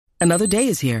Another day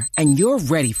is here, and you're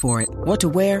ready for it. What to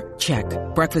wear? Check.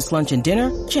 Breakfast, lunch, and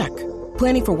dinner? Check.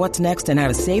 Planning for what's next and how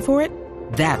to save for it?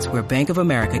 That's where Bank of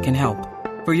America can help.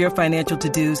 For your financial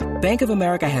to-dos, Bank of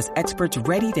America has experts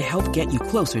ready to help get you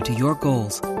closer to your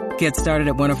goals. Get started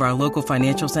at one of our local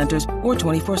financial centers or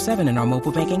 24/7 in our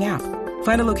mobile banking app.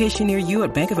 Find a location near you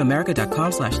at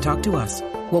bankofamerica.com/talktous.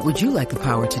 What would you like the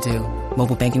power to do?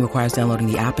 Mobile banking requires downloading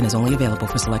the app and is only available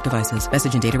for select devices.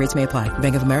 Message and data rates may apply.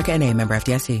 Bank of America N.A., member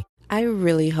FDIC. I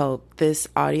really hope this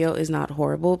audio is not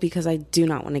horrible because I do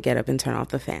not want to get up and turn off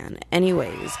the fan.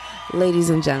 Anyways, ladies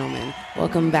and gentlemen,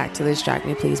 welcome back to the Distract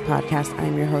Me Please podcast.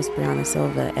 I'm your host, Brianna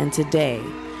Silva, and today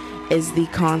is the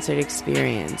concert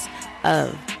experience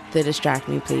of the Distract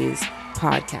Me Please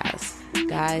podcast.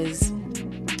 Guys,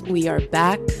 we are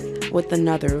back with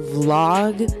another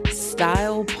vlog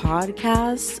style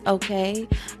podcast, okay?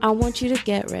 I want you to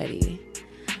get ready.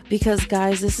 Because,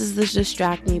 guys, this is the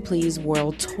Distract Me Please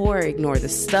World Tour. Ignore the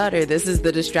stutter. This is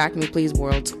the Distract Me Please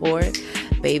World Tour.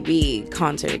 Baby,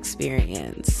 concert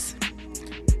experience.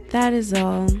 That is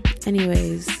all.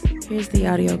 Anyways, here's the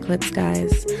audio clips,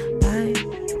 guys. Bye.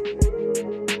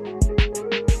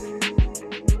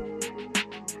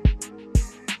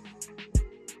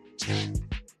 10,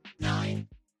 9,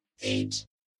 8,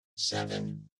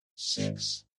 7,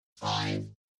 6, 5,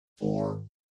 4,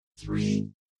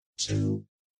 3, 2,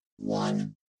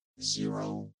 1,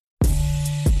 0.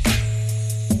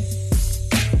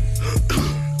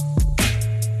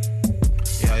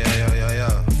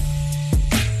 Yeah.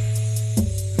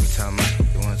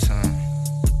 One time.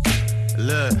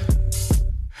 Look,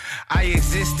 I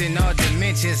exist in all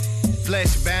dimensions,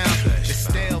 flesh bound. The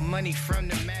stale money from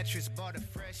the mattress bought a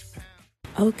fresh pound.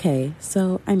 Okay,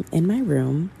 so I'm in my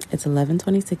room. It's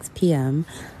 11:26 p.m.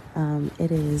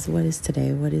 What is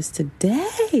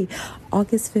today?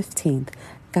 August 15th.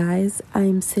 Guys,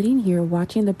 I'm sitting here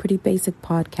watching the Pretty Basic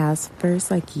Podcast first,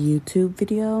 YouTube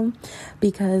video,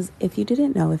 because if you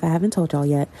didn't know, if I haven't told y'all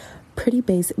yet, Pretty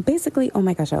Basic, basically, oh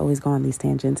my gosh, I always go on these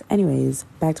tangents. Anyways,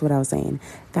 back to what I was saying.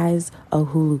 Guys, a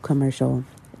Hulu commercial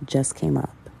just came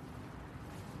up.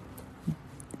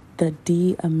 The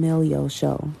D'Amelio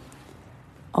show.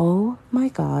 Oh my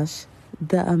gosh,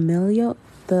 D'Amelio.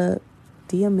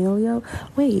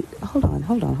 Wait, hold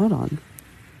on.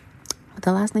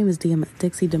 The last name is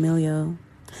Dixie D'Amelio,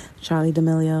 Charlie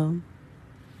D'Amelio.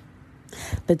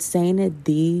 But saying it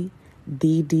the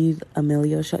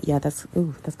D'Amelio show, yeah, that's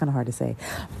kind of hard to say.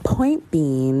 Point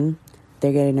being,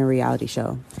 they're getting a reality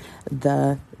show.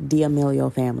 The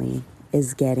D'Amelio family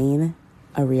is getting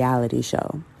a reality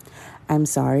show. I'm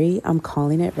sorry, I'm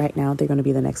calling it right now. They're going to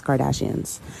be the next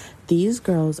Kardashians. These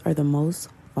girls are the most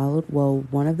followed. Well,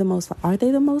 are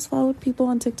they the most followed people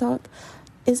on TikTok?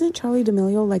 Isn't Charlie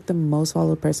D'Amelio the most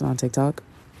followed person on TikTok?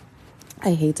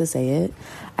 I hate to say it.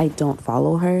 I don't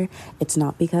follow her. It's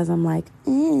not because I'm I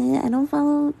don't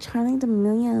follow Charlie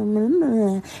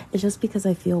D'Amelio. It's just because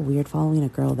I feel weird following a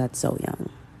girl that's so young.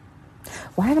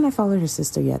 Why haven't I followed her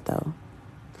sister yet, though?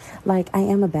 I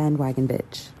am a bandwagon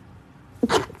bitch.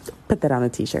 Put that on a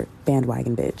t-shirt.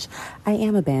 Bandwagon bitch. I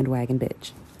am a bandwagon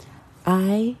bitch.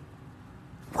 Why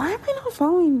am I not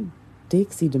following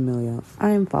Dixie D'Amelio? I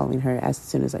am following her as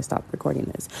soon as I stop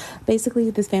recording this. Basically,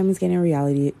 this family's getting a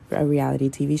reality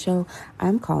TV show.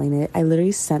 I'm calling it. I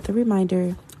literally sent the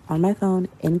reminder on my phone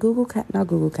in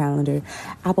Apple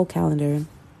Calendar.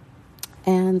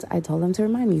 And I told them to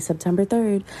remind me September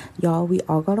 3rd. Y'all, we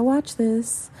all gotta watch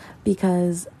this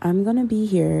because I'm gonna be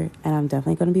here and I'm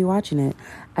definitely gonna be watching it.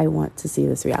 I want to see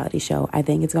this reality show. I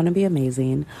think it's gonna be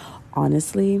amazing.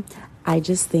 Honestly, I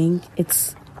just think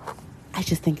it's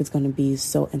going to be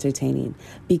so entertaining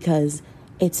because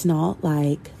it's not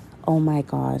oh my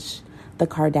gosh, the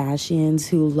Kardashians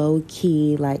who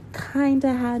low-key, kind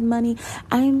of had money.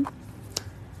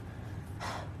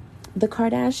 The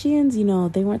Kardashians,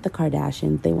 they weren't the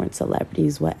Kardashians. They weren't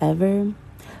celebrities, whatever.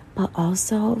 But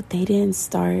also, they didn't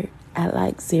start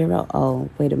at zero. Oh,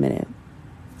 wait a minute.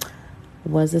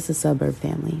 Was this a suburb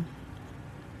family?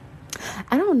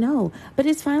 I don't know, but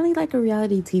it's finally a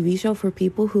reality TV show for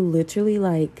people who literally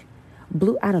I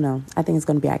don't know. I think it's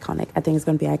going to be iconic. I think it's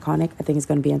going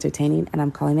to be entertaining, and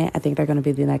I'm calling it. I think they're going to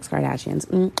be the next Kardashians.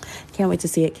 Can't wait to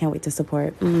see it. Can't wait to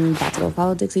support. About to go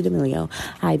follow Dixie D'Amelio.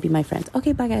 Hi, be my friend.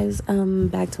 Okay, bye guys.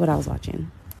 Back to what I was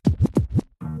watching.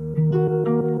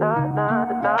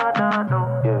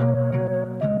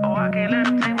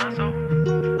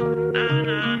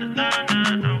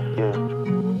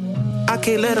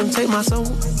 Can't let them take my soul.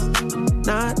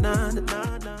 Nah.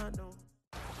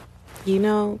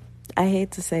 I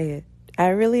hate to say it. I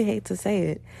really hate to say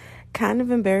it. Kind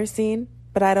of embarrassing,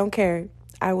 but I don't care.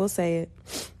 I will say it.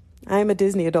 I am a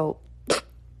Disney adult.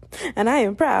 And I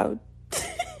am proud.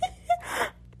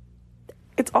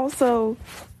 It's also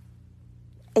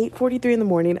 8:43 in the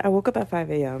morning. I woke up at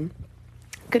 5 a.m.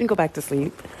 Couldn't go back to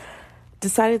sleep.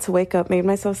 Decided to wake up, made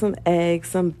myself some eggs,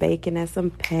 some bacon, and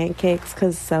some pancakes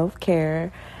because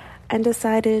self-care. And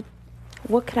decided,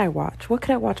 what could I watch? What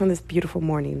could I watch on this beautiful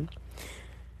morning?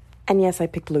 And yes, I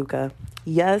picked Luca.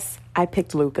 Yes, I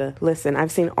picked Luca. Listen,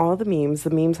 I've seen all the memes.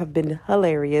 The memes have been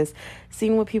hilarious.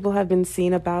 Seen what people have been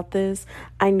saying about this.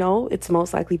 I know it's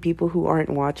most likely people who aren't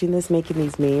watching this making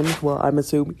these memes. Well, I'm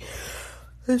assuming.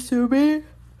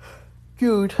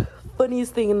 Dude,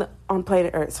 funniest thing on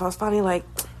planet Earth. So I was finally like,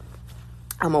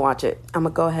 I'm gonna watch it. I'm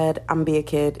gonna go ahead. I'm gonna be a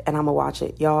kid and I'm gonna watch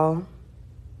it. Y'all,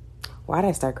 why'd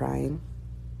I start crying?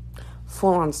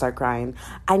 Full on start crying.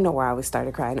 I know why I always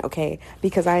started crying, okay?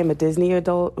 Because I am a Disney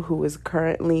adult who is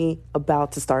currently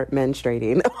about to start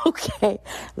menstruating, okay?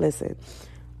 Listen,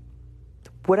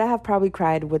 would I have probably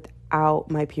cried without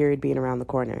my period being around the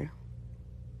corner?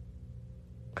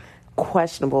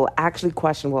 Questionable, actually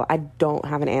questionable. I don't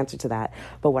have an answer to that.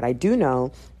 But what I do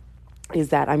know is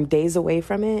that I'm days away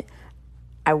from it.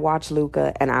 I watched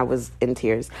Luca and I was in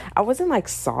tears. I wasn't like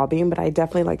sobbing, but I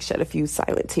definitely like shed a few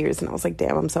silent tears and I was like,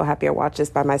 damn, I'm so happy I watched this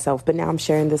by myself. But now I'm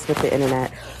sharing this with the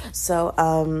internet.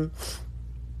 So,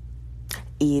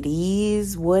 it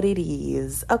is what it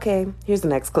is. Okay, here's the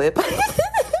next clip.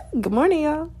 Good morning,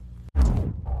 y'all.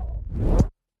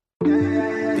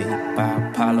 Beat by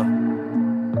Apollo.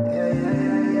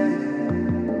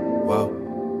 Whoa,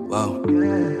 whoa.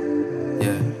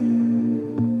 Yeah.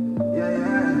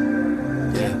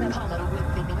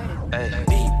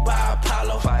 Beat by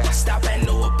Apollo, stop at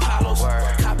New Apollo's.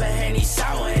 Cop a Henny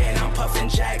sour and I'm puffing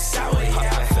Jack Sour.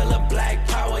 Yeah, I feel a black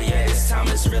power. Yeah, this time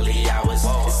is really ours.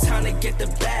 It's time to get the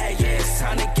bag. Yeah, it's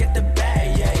time to get the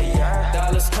bag. Yeah.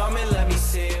 Dollars coming, let me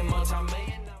see it.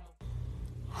 Multi-million.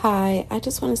 Hi, I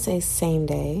just want to say same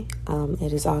day.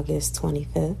 It is August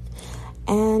 25th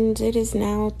and it is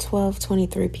now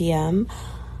 12:23 p.m.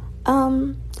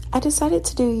 I decided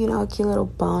to do, a cute little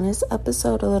bonus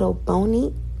episode, a little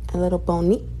bonique.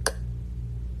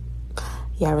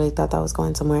 Yeah, I really thought that was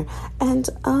going somewhere. And,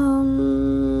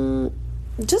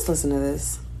 just listen to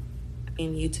this.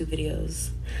 In YouTube videos.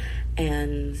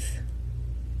 And,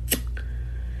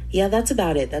 yeah, that's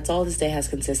about it. That's all this day has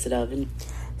consisted of. And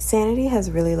sanity has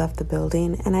really left the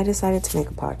building, and I decided to make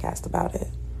a podcast about it.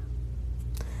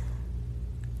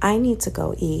 I need to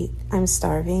go eat. I'm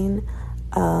starving.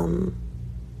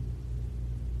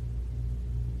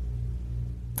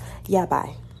 Yeah,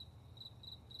 bye.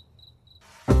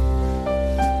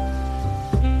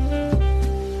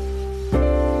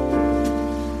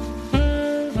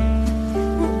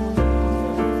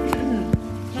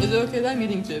 Is it okay that I'm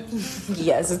eating chips?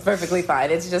 Yes, it's perfectly fine.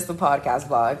 It's just a podcast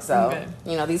vlog, so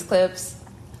okay. These clips,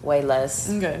 way less.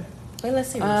 Okay. Way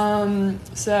less serious.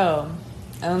 So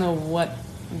I don't know what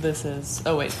this is.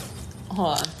 Oh wait,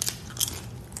 hold on.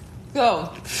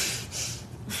 So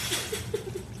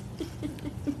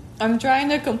I'm trying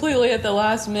to completely at the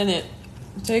last minute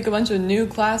take a bunch of new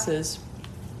classes.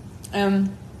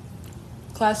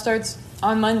 Class starts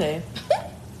on Monday.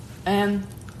 And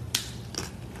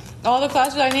all the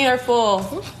classes I need are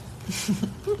full.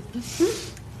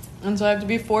 And so I have to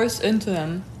be forced into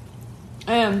them.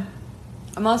 And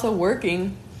I'm also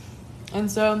working.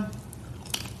 And so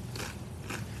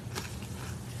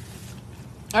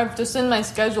I have to send my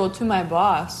schedule to my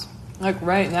boss, like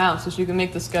right now, so she can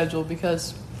make the schedule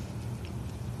because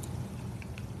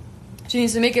she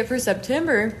needs to make it for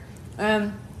September,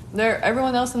 and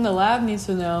everyone else in the lab needs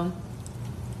to know,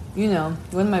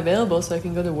 when I'm available so I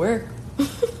can go to work.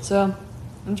 So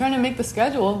I'm trying to make the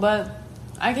schedule, but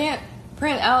I can't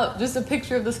print out just a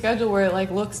picture of the schedule where it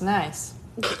looks nice.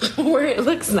 Where it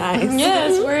looks nice.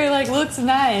 Yes, where it looks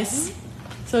nice.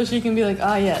 So she can be like,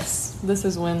 yes, this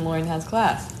is when Lauren has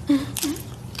class.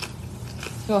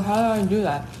 So how do I do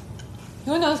that?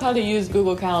 Who knows how to use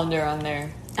Google Calendar on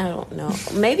there? I don't know.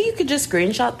 Maybe you could just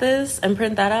screenshot this and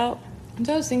print that out. That's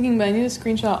what I was thinking, but I need to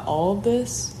screenshot all of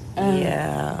this.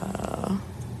 Yeah.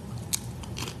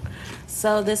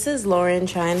 So this is Lauren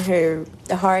trying her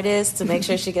hardest to make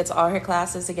sure she gets all her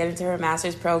classes to get into her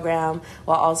master's program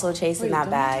while also chasing that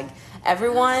bag.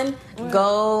 Everyone,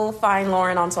 go find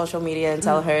Lauren on social media and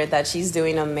tell her that she's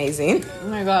doing amazing. Oh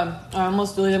my god, I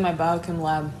almost deleted my biochem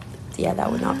lab. Yeah,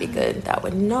 that would not be good. That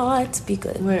would not be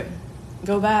good. Wait,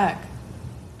 go back.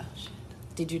 Oh shit.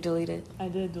 Did you delete it? I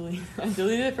did delete. I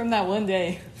deleted it from that one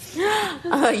day.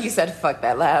 You said fuck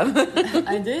that lab.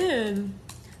 I did.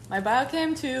 My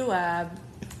biochem 2 lab.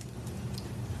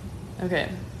 Okay.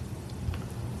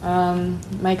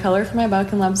 My color for my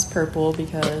Balkan Lab's purple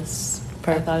because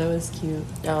I thought it was cute.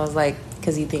 I was like,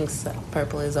 because he thinks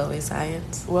purple is always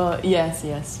science. Well,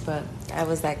 yes, but... I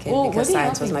was that kid because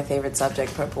science was my favorite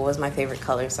subject. Purple was my favorite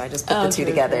color, so I just put the two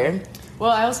together. True.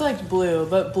 Well, I also liked blue,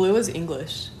 but blue was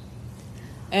English.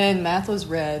 And math was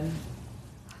red. Lauren,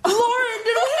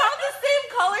 did we have the same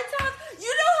color tabs?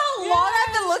 You know how long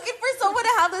I've been looking for someone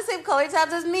to have the same color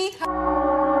tabs as me?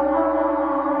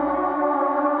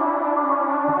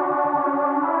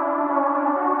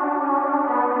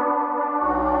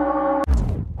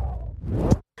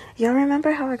 Y'all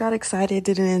remember how I got excited,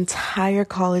 did an entire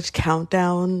college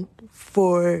countdown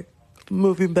for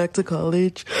moving back to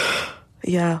college?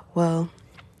 Yeah, well,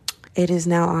 it is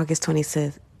now August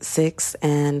 26th,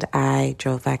 and I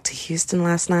drove back to Houston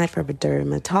last night for a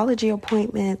dermatology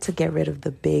appointment to get rid of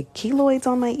the big keloids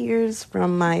on my ears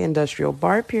from my industrial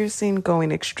bar piercing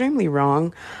going extremely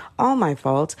wrong. All my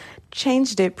fault.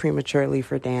 Changed it prematurely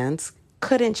for dance.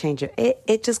 Couldn't change it.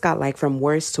 It just got like from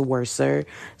worse to worser.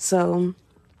 So...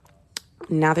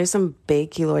 now there's some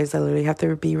big keloids that literally have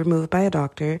to be removed by a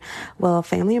doctor. Well,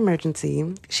 family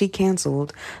emergency, she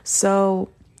canceled. So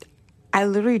I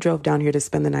literally drove down here to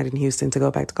spend the night in Houston to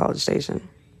go back to College Station.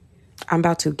 I'm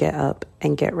about to get up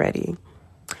and get ready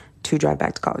to drive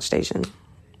back to College Station.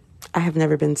 I have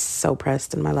never been so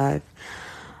pressed in my life.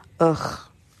 Ugh.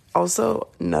 Also,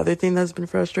 another thing that's been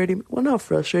frustrating me, well, not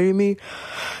frustrating me,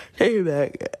 take it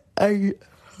back.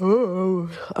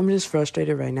 I'm just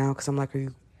frustrated right now because I'm like, are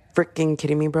you freaking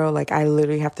kidding me, bro? Like, I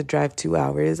literally have to drive 2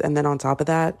 hours, and then on top of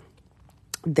that,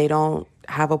 they don't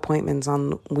have appointments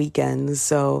on weekends,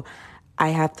 so I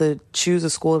have to choose a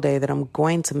school day that I'm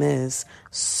going to miss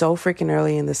so freaking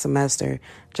early in the semester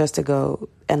just to go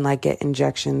and like get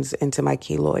injections into my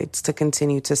keloids to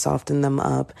continue to soften them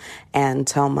up and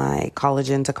tell my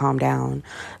collagen to calm down.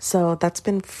 So that's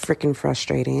been freaking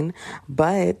frustrating.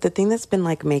 But the thing that's been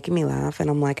like making me laugh, and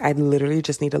I'm like, I literally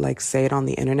just need to like say it on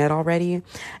the internet already.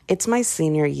 It's my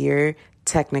senior year,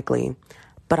 technically,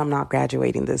 but I'm not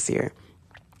graduating this year.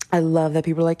 I love that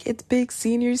people are like, it's big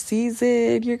senior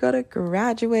season. You're going to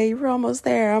graduate. You're almost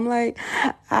there. I'm like,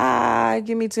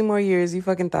 give me 2 more years. You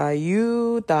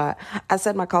thought. I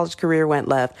said my college career went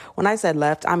left. When I said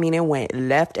left, I mean, it went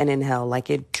left and in hell. Like,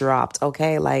 it dropped,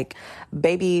 okay? Like,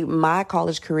 baby, my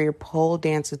college career pole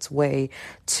danced its way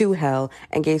to hell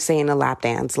and gave Satan a lap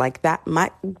dance. Like, that,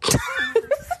 like,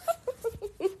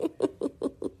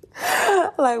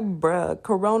 bruh,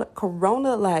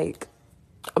 Corona, like,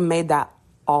 made that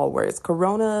all worse.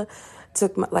 Corona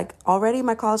took already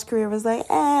my college career was like,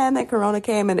 and then Corona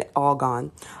came and it all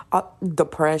gone.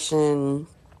 Depression,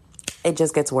 it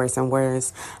just gets worse and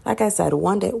worse. Like I said,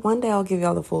 one day I'll give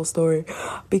y'all the full story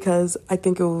because I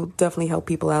think it will definitely help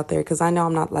people out there because I know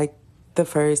I'm not like the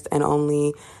first and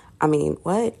only, I know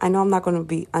I'm not going to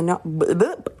be,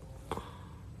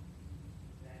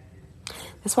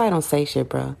 that's why I don't say shit,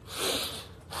 bro.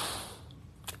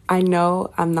 I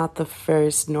know I'm not the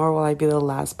first, nor will I be the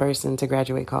last person to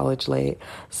graduate college late.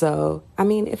 So,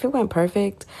 if it went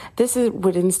perfect,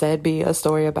 would instead be a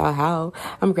story about how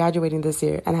I'm graduating this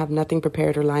year and have nothing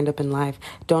prepared or lined up in life.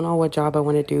 Don't know what job I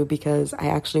want to do because I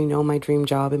actually know my dream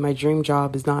job, and my dream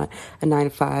job is not a 9 to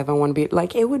 5. I want to be,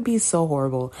 it would be so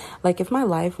horrible. Like, if my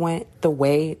life went the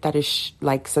way that is,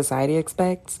 society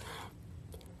expects,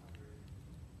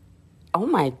 oh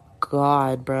my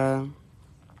God, bruh.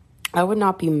 I would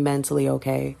not be mentally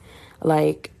okay.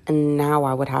 Now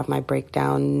I would have my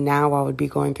breakdown. Now I would be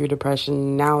going through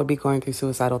depression. Now I would be going through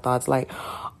suicidal thoughts.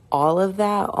 All of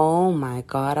that, oh my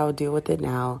God, I would deal with it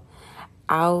now.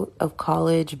 Out of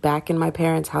college, back in my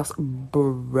parents' house,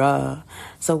 bruh.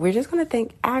 So we're just going to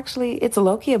think, actually, it's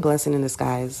low-key a blessing in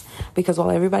disguise. Because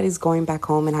while everybody's going back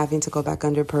home and having to go back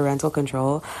under parental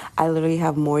control, I literally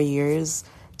have more years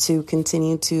to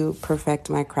continue to perfect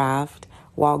my craft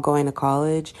while going to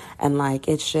college, and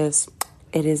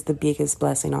it is the biggest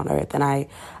blessing on earth, and I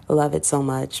love it so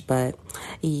much. But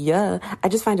yeah, I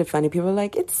just find it funny. People are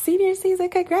like, it's senior season,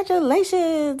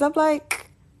 congratulations. I'm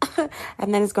like,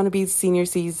 and then it's going to be senior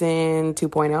season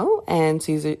 2.0 and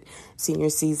senior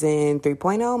season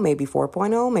 3.0, maybe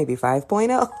 4.0, maybe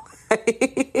 5.0.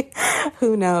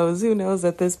 Who knows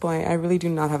at this point? I really do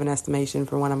not have an estimation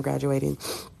for when I'm graduating,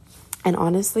 and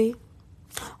honestly,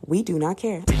 we do not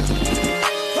care.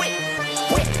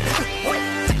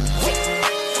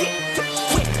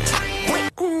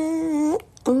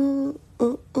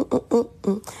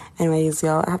 Anyways,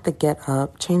 y'all, I have to get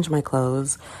up, change my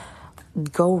clothes,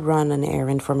 go run an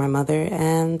errand for my mother,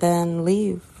 and then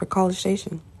leave for College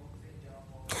Station.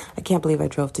 I can't believe I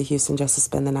drove to Houston just to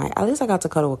spend the night. At least I got to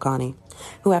cuddle with Connie,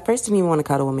 who at first didn't even want to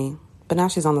cuddle with me. But now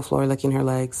she's on the floor licking her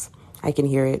legs. I can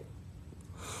hear it.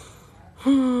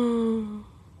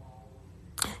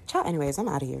 Ciao, anyways, I'm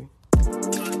out of here.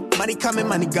 Money coming,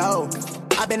 money go.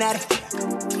 I've been at it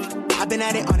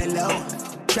on the low.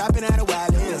 Trapping out a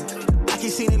while in. I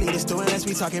keep seeing the leaders doing this.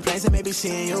 We talking planes and maybe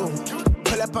seeing you.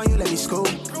 Pull up on you, let me scoop.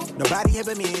 Nobody here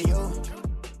but me and you.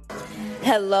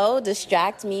 Hello,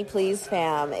 Distract Me Please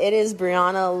fam. It is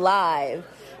Brianna live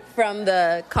from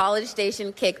the College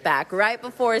Station Kickback right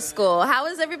before school. How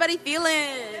is everybody feeling?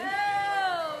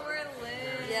 We're lit.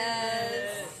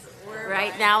 Yes.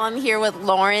 Right now I'm here with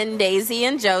Lauren, Daisy,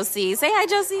 and Josie. Say hi,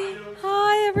 Josie.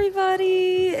 Hi,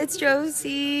 everybody. It's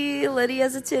Josie,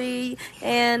 Lydia's a titty,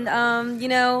 and,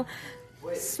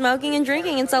 smoking and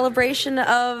drinking in celebration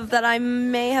of that I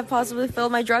may have possibly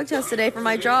failed my drug test today for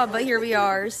my job, but here we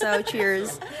are, so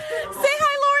cheers. Say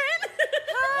hi, Lauren.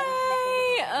 Hi.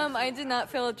 I did not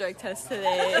fail a drug test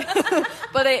today,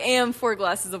 but I am 4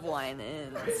 glasses of wine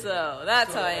in, so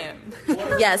that's how I am.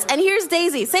 Yes, and here's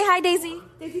Daisy. Say hi, Daisy.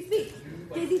 Daisy, speak.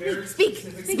 Daisy, speak.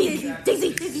 Speak.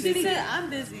 Daisy, speak. She said I'm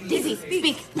busy. Daisy,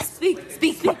 speak. Yes,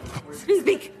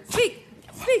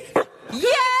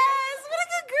 what a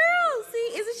good girl. See,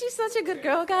 isn't she such a good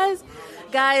girl, guys?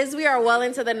 Guys, we are well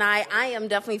into the night. I am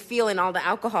definitely feeling all the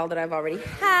alcohol that I've already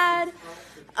had.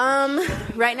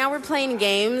 Right now we're playing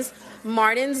games.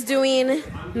 Martin's doing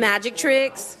magic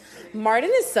tricks. Martin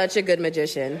is such a good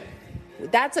magician.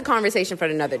 That's a conversation for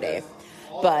another day.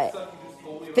 But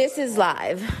this is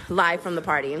live from the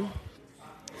party.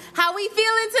 How we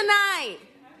feeling tonight?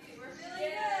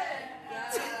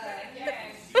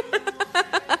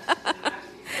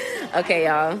 Okay,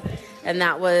 y'all. And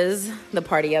that was the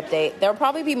party update. There'll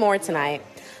probably be more tonight.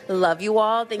 Love you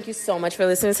all. Thank you so much for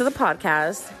listening to the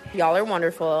podcast. Y'all are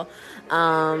wonderful.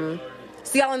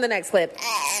 See y'all in the next clip.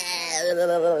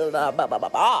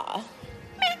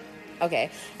 Okay,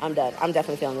 I'm done. I'm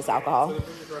definitely feeling this alcohol.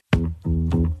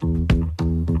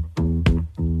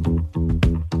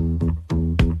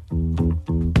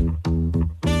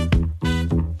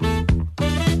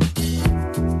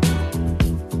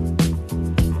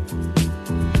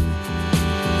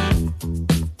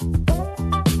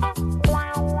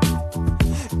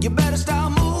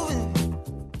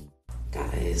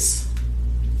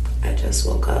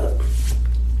 Woke up.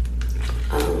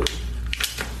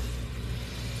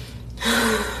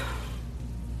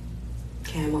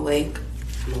 Okay, I'm awake.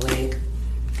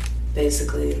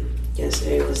 Basically,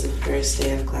 yesterday was the first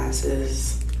day of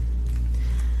classes.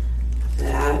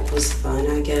 That was fun,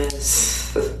 I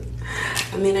guess.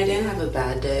 I mean, I didn't have a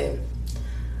bad day.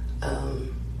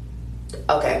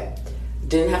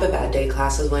 Didn't have a bad day.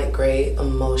 Classes went great.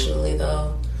 Emotionally,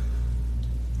 though,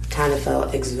 kind of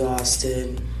felt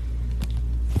exhausted.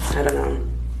 I don't know.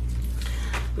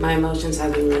 My emotions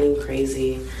have been running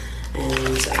crazy,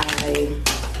 and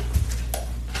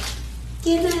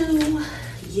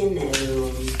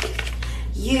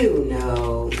you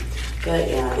know, but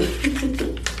yeah.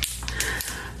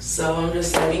 So I'm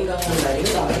just letting go and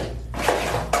letting God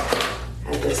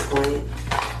at this point.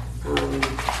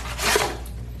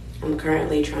 I'm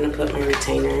currently trying to put my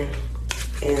retainer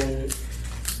in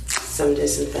some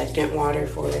disinfectant water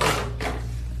for it.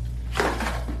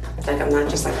 Like, I'm not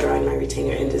just like throwing my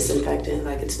retainer in disinfectant,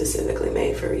 like it's specifically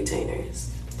made for retainers.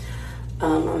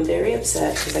 I'm very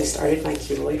upset because I started my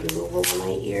keloid removal on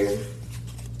my ear,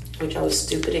 which I was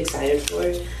stupid excited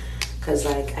for, because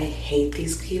like I hate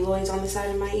these keloids on the side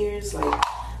of my ears. Like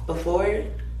before,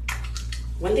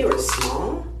 when they were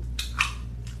small,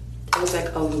 I was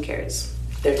like, oh, who cares?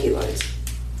 They're keloids.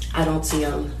 I don't see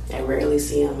them. I rarely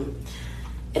see them.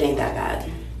 It ain't that bad.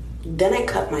 Then I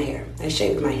cut my hair. I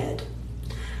shaved my head.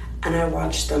 And I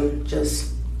watched them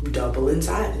just double in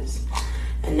size.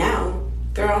 And now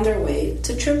they're on their way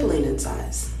to tripling in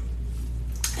size.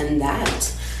 And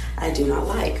that I do not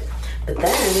like. But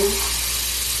then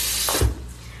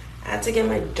I had to get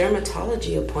my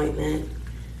dermatology appointment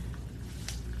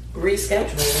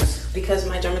rescheduled because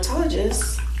my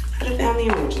dermatologist had a family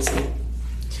emergency.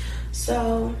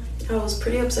 So I was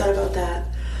pretty upset about that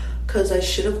because I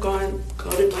should have gotten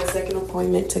my second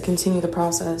appointment to continue the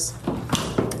process.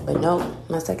 But no,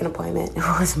 my second appointment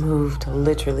was moved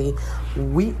literally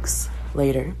weeks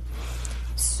later.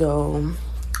 So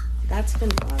that's been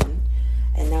fun.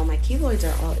 And now my keloids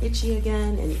are all itchy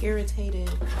again and irritated.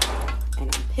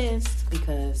 And I'm pissed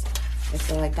because I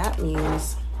feel like that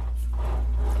means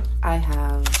I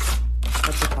have,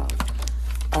 what's it called?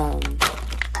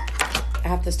 I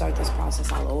have to start this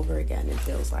process all over again, it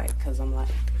feels like. Because I'm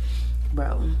like,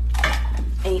 bro,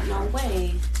 ain't no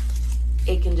way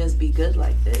it can just be good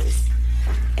like this.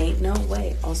 Ain't no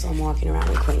way. Also, I'm walking around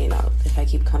and cleaning up if I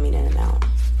keep coming in and out.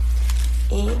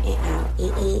 in and out,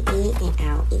 in and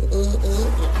out, in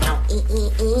out,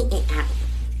 in out.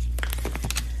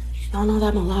 Y'all know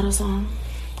that mulatto song?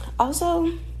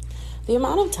 Also, the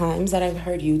amount of times that I've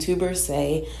heard YouTubers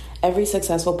say every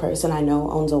successful person I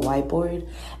know owns a whiteboard,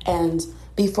 and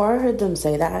before I heard them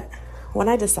say that, when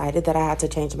I decided that I had to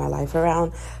change my life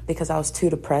around because I was too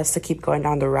depressed to keep going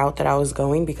down the route that I was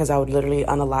going because I would literally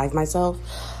unalive myself,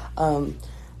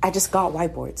 I just got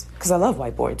whiteboards because I love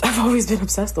whiteboards. I've always been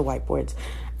obsessed with whiteboards.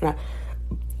 And I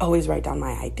always write down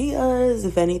my ideas.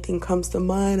 If anything comes to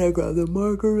mind, I grab the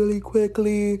marker really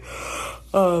quickly.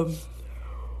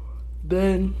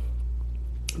 Then,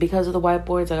 because of the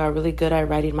whiteboards, I got really good at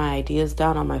writing my ideas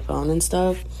down on my phone and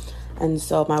stuff. And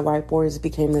so my whiteboards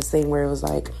became this thing where it was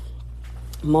like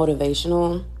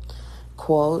motivational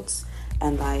quotes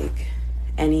and like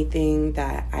anything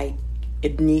that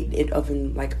it of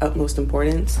like utmost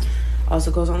importance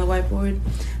also goes on the whiteboard.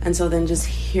 And so then just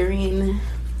hearing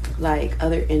like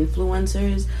other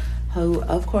influencers who,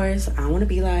 of course, I want to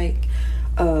be like,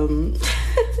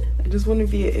 I just want to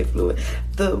be an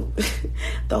influencer.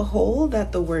 The hold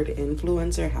that the word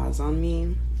influencer has on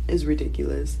me is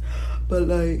ridiculous. But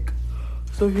like,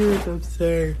 so here's what I'm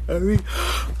saying. Every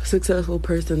successful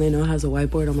person they know has a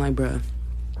whiteboard. I'm like, bruh,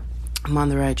 I'm on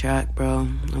the right track, bro.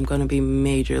 I'm gonna be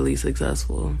majorly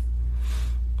successful.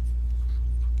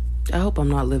 I hope I'm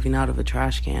not living out of a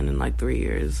trash can in like 3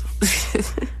 years.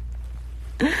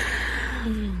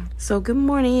 So good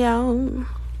morning, y'all.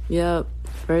 Yep,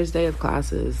 first day of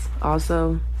classes.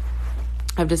 Also,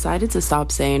 I've decided to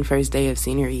stop saying first day of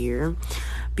senior year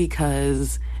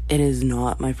because it is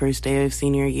not my first day of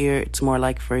senior year. It's more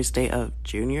like first day of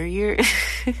junior year.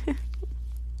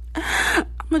 I'm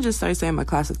gonna just start saying my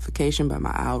classification by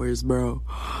my hours, bro.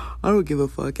 I don't give a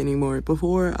fuck anymore.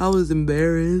 Before, I was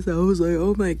embarrassed. I was like,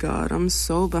 oh my God, I'm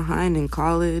so behind in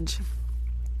college.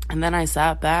 And then I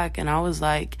sat back and I was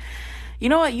like, you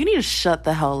know what? You need to shut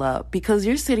the hell up because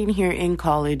you're sitting here in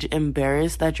college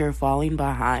embarrassed that you're falling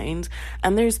behind.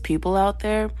 And there's people out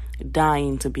there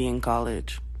dying to be in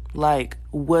college. Like,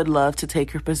 would love to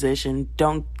take your position.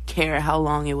 Don't care how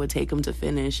long it would take them to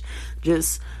finish.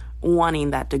 Just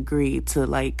wanting that degree to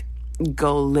like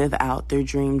go live out their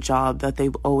dream job that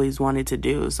they've always wanted to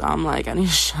do. So I'm like, I need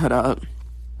to shut up.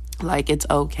 Like, it's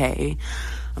okay.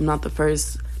 I'm not the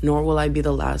first, nor will I be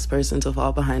the last person to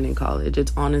fall behind in college.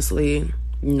 It's honestly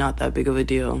not that big of a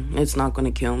deal. It's not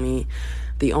going to kill me.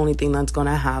 The only thing that's going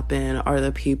to happen are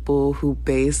the people who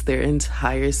base their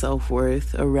entire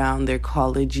self-worth around their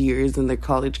college years and their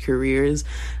college careers.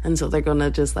 And so they're going to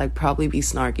just like probably be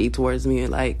snarky towards me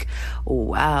like,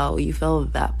 wow, you fell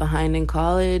that behind in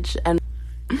college. And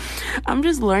I'm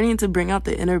just learning to bring out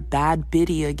the inner bad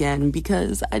bitty again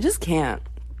because I just can't.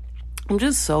 I'm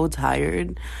just so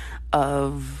tired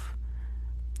of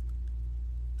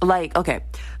like, okay,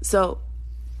 so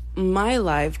my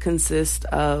life consists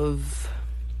of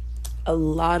a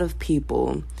lot of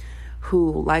people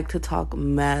who like to talk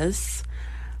mess.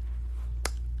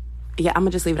 Yeah, I'm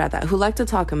gonna just leave it at that. Who like to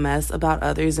talk a mess about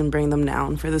others and bring them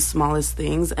down for the smallest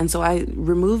things. And so I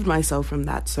removed myself from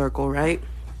that circle, right?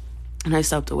 And I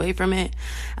stepped away from it.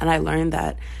 And I learned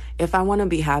that if I want to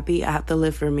be happy, I have to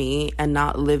live for me and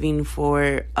not living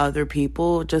for other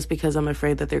people just because I'm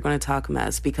afraid that they're going to talk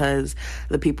mess, because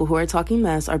the people who are talking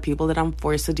mess are people that I'm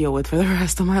forced to deal with for the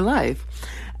rest of my life.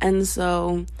 And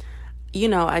so, you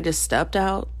know, I just stepped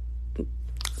out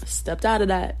of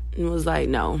that and was like,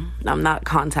 no, I'm not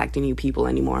contacting you people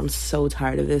anymore. I'm so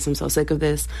tired of this. I'm so sick of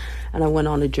this. And I went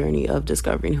on a journey of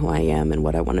discovering who I am and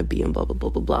what I want to be and blah, blah,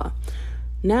 blah, blah, blah.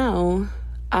 Now,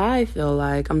 I feel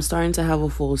like I'm starting to have a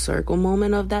full circle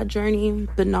moment of that journey,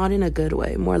 but not in a good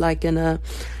way. More like I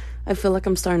feel like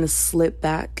I'm starting to slip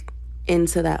back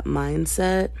into that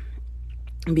mindset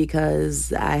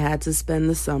because I had to spend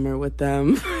the summer with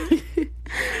them.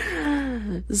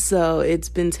 So it's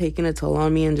been taking a toll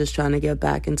on me and just trying to get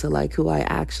back into like who I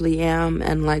actually am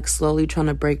and like slowly trying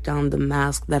to break down the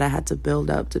mask that I had to build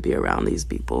up to be around these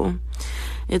people.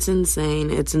 It's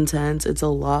insane. It's intense. It's a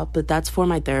lot, but that's for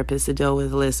my therapist to deal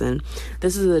with. Listen,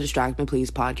 this is the Distract Me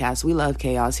Please podcast. We love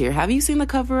chaos here. Have you seen the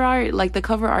cover art? Like, the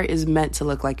cover art is meant to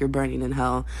look like you're burning in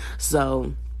hell.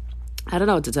 So I don't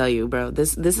know what to tell you, bro.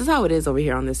 This is how it is over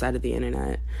here on this side of the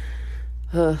internet.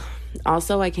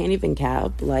 Also, I can't even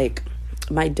cap. Like,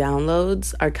 my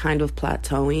downloads are kind of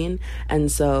plateauing,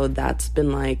 and so that's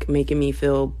been like making me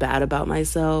feel bad about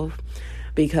myself.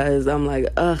 because I'm like,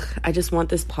 I just want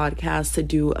this podcast to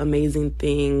do amazing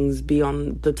things, be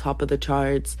on the top of the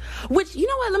charts. Which, you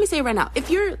know what? Let me say it right now. If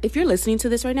you're listening to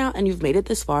this right now and you've made it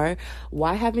this far,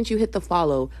 why haven't you hit the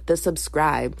follow, the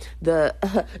subscribe,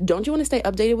 don't you want to stay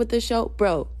updated with this show?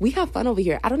 Bro, we have fun over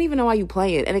here. I don't even know why you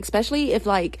play it. And especially if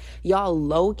like y'all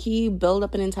low-key build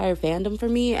up an entire fandom for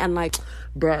me and like,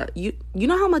 bruh, you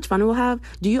know how much fun we'll have?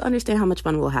 Do you understand how much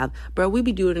fun we'll have? Bro, we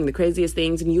be doing the craziest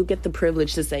things and you get the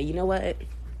privilege to say, you know what?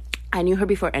 I knew her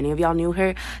before any of y'all knew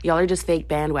her. Y'all are just fake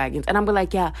bandwagons. And I'm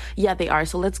like, yeah, they are.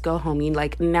 So let's go, homie.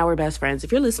 Like, now we're best friends.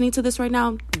 If you're listening to this right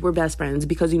now, we're best friends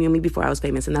because you knew me before I was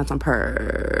famous, and that's on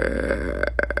per.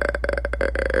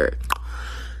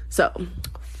 So,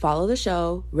 follow the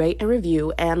show, rate and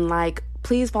review, and like,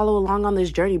 please follow along on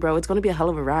this journey, bro. It's going to be a hell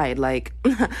of a ride. Like,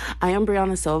 I am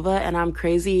Brianna Silva, and I'm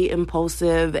crazy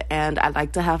impulsive, and I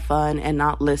like to have fun and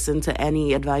not listen to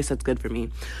any advice that's good for me.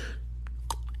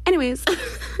 Anyways,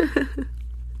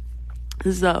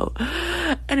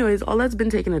 all that's been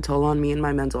taking a toll on me and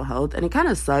my mental health, and it kind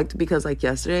of sucked because like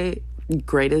yesterday,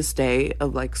 greatest day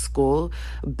of like school,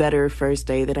 better first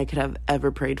day that I could have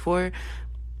ever prayed for,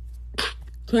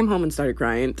 came home and started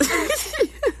crying.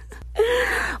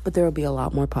 But there will be a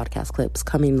lot more podcast clips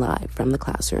coming live from the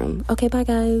classroom. Okay, bye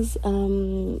guys.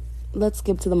 Let's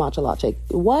skip to the matcha latte.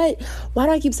 What? Why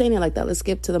do I keep saying it like that? Let's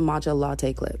skip to the matcha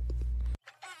latte clip.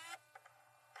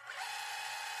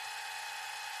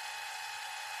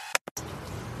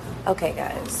 Okay,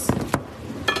 guys,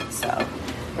 so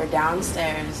we're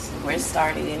downstairs. We're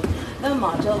starting the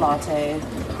matcha latte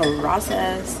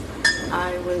process.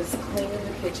 I was cleaning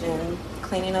the kitchen,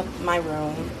 cleaning up my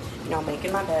room,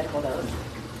 making my bed. Hold up.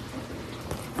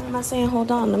 What am I saying?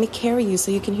 Hold on. Let me carry you so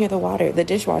you can hear the water. The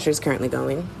dishwasher is currently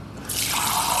going.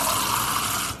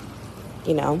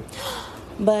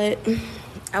 But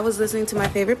I was listening to my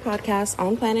favorite podcast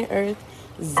on planet Earth,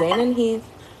 Zane and Heath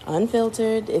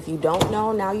Unfiltered. If you don't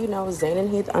know, now you know. Zane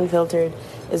and Heath Unfiltered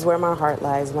is where my heart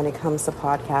lies when it comes to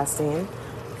podcasting.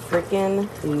 Freaking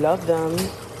love them.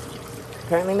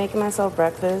 Currently making myself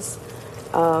breakfast.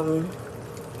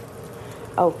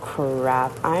 Oh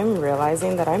crap, I'm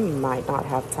realizing that I might not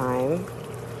have time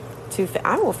to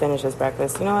I will finish this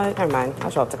breakfast. You know what, never mind,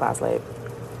 I'll show up to class late.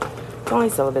 It's only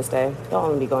syllabus day. They'll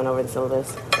only be going over the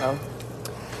syllabus, so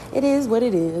it is what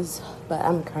it is. But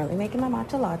I'm currently making my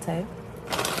matcha latte.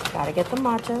 Gotta get the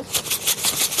matcha.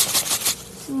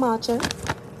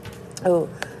 Oh,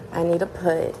 I need to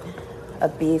put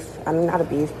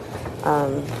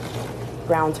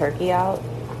ground turkey out.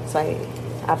 So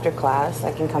after class,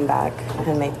 I can come back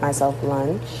and make myself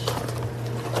lunch.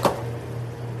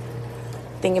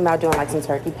 Thinking about doing like some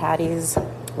turkey patties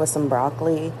with some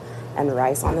broccoli and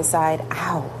rice on the side.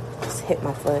 Ow, just hit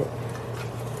my foot.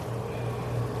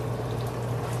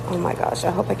 Oh my gosh,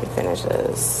 I hope I can finish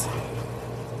this.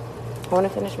 I want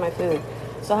to finish my food.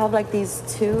 So I have like these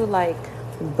two like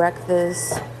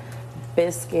breakfast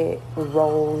biscuit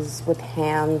rolls with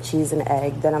ham, cheese, and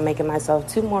egg. Then I'm making myself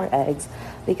 2 more eggs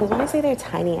because when I say they're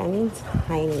tiny, I mean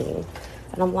tiny.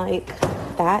 And I'm like,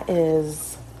 that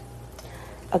is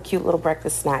a cute little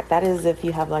breakfast snack. That is if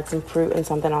you have like some fruit and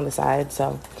something on the side.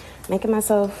 So making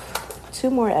myself 2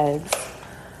 more eggs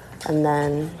and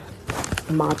then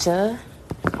matcha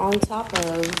on top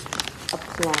of a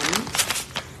plum.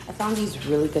 I found these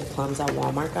really good plums at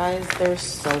Walmart, guys. They're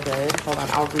so good. Hold on,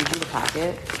 I'll read you the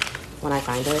packet when I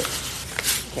find it.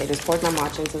 Okay, just poured my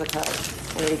matcha into the cup.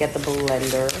 I need to get the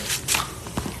blender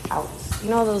out. You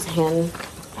know those hand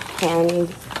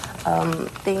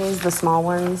things, the small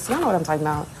ones? Y'all know what I'm talking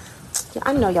about.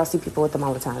 I know y'all see people with them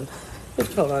all the time.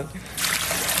 Hold on.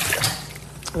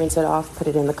 Rinse it off, put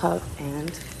it in the cup,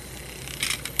 and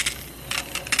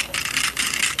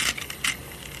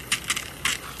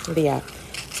but yeah.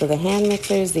 So the hand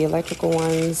mixers, the electrical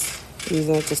ones,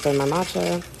 using it to stir my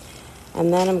matcha.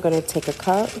 And then I'm going to take a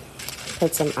cup,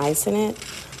 put some ice in it,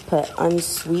 put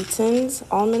unsweetened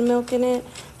almond milk in it,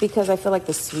 because I feel like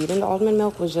the sweetened almond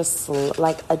milk was just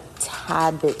like a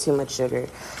tad bit too much sugar.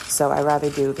 So I'd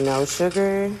rather do no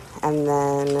sugar, and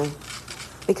then,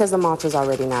 because the matcha is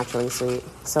already naturally sweet,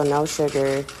 so no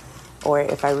sugar, or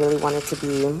if I really want it to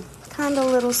be kind of a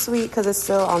little sweet because it's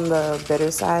still on the bitter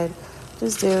side,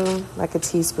 just do like a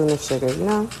teaspoon of sugar,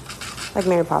 Like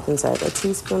Mary Poppins said, a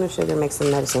teaspoon of sugar makes the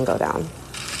medicine go down.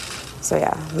 So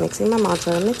yeah, mixing my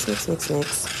matcha, mix.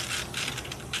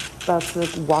 About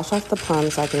to wash off the plum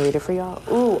so I can read it for y'all.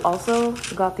 Ooh, also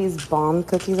got these bomb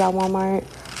cookies at Walmart.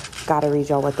 Gotta read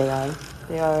y'all what they are.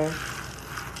 They are,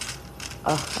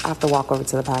 I have to walk over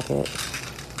to the packet.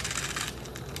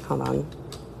 Hold on.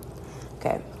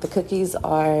 Okay, the cookies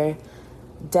are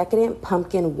Decadent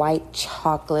Pumpkin White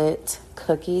Chocolate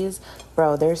cookies.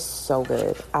 Bro, they're so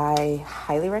good. I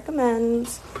highly recommend.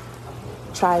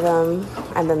 Try them.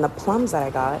 And then the plums that I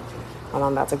got, I'm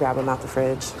about to grab them out the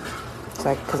fridge.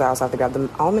 Because I also have to grab the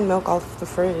almond milk off the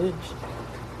fridge.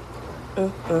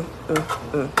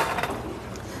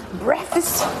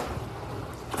 Breakfast.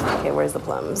 Okay, where's the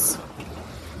plums?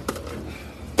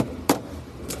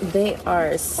 They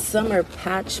are Summer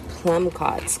Patch Plum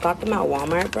Cots. Got them at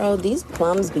Walmart, bro. These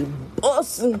plums be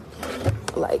awesome.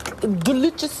 Like,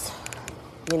 delicious.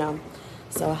 You know.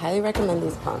 So I highly recommend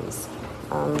these plums.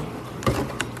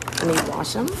 Let me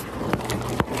wash them.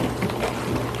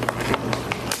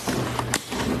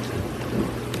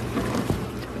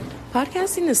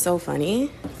 Podcasting is so funny.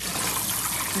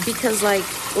 Because, like,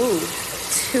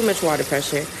 too much water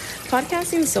pressure.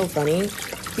 Podcasting is so funny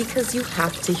because you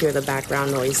have to hear the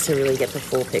background noise to really get the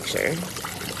full picture.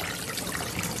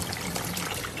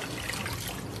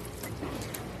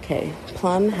 Okay,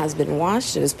 plum has been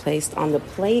washed. It is placed on the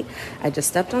plate. I just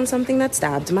stepped on something that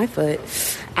stabbed my foot.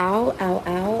 Ow, ow,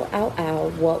 ow, ow, ow.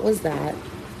 What was that?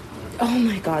 Oh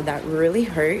my God, that really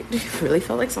hurt. It really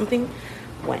felt like something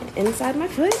went inside my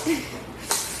foot.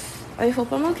 I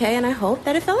hope I'm okay, and I hope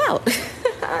that it fell out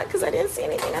because I didn't see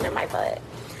anything under my foot.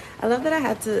 I love that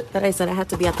I said I had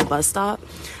to be at the bus stop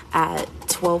at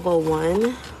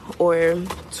 12:01 or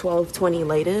 12:20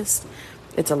 latest.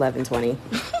 It's 11:20.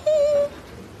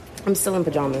 I'm still in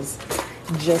pajamas.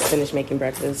 Just finished making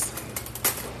breakfast.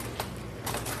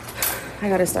 I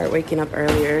gotta start waking up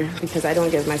earlier because I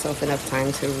don't give myself enough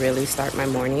time to really start my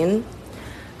morning.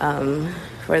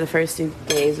 For the first 2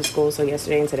 days of school, so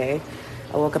yesterday and today,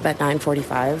 I woke up at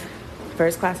 9:45.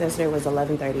 First class yesterday was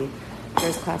 11:30.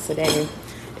 First class today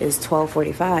is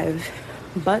 12:45.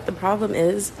 But the problem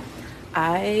is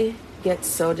I get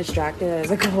so distracted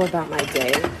as I go about my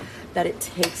day that it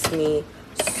takes me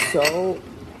so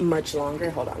much longer.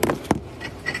 Hold on.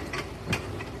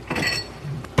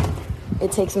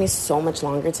 It takes me so much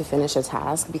longer to finish a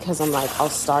task because I'm like, I'll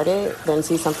start it, then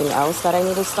see something else that I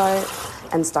need to start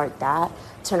and start that.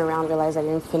 Turn around, realize I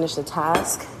didn't finish the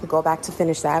task, go back to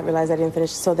finish that, realize I didn't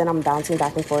finish. So then I'm bouncing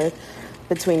back and forth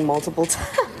between multiple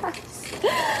tasks.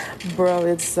 Bro,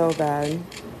 it's so bad.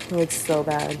 It's so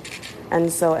bad.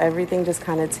 And so everything just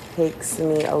kind of takes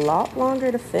me a lot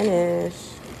longer to finish.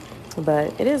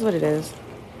 But it is what it is.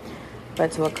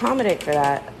 But to accommodate for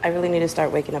that, I really need to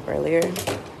start waking up earlier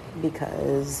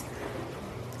because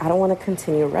I don't want to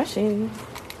continue rushing.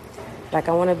 Like,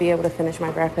 I want to be able to finish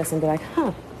my breakfast and be like,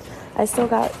 I still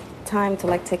got time to,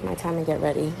 like, take my time and get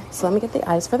ready. So let me get the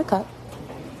ice for the cup.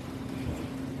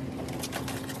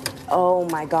 Oh,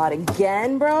 my God.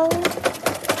 Again, bro?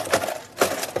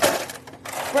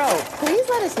 Bro, please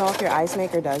let us know if your ice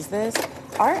maker does this.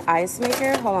 Our ice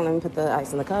maker... Hold on, let me put the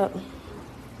ice in the cup.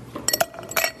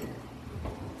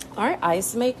 Our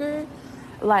ice maker,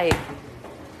 like...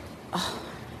 Oh,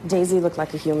 Daisy looked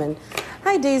like a human.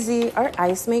 Hi, Daisy. Our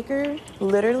ice maker,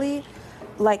 literally...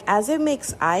 Like, as it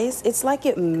makes ice, it's like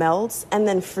it melts and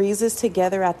then freezes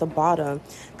together at the bottom.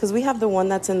 Because we have the one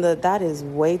that's in the... That is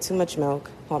way too much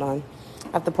milk. Hold on.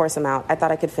 I have to pour some out. I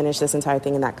thought I could finish this entire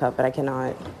thing in that cup, but I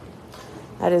cannot.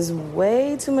 That is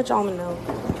way too much almond milk.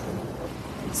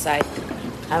 Psych.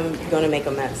 I'm going to make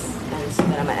a mess. And so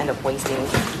then I'm going to end up wasting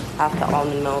half the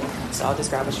almond milk. So I'll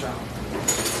just grab a straw.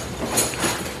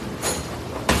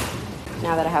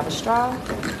 Now that I have a straw,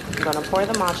 I'm going to pour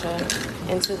the matcha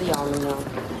into the almond milk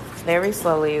very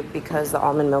slowly because the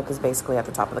almond milk is basically at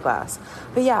the top of the glass.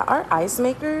 But yeah, our ice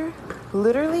maker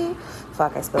literally,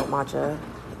 fuck, I spilled matcha.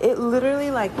 It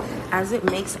literally, like, as it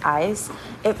makes ice,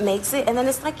 it makes it, and then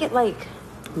it's like it, like,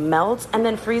 melts and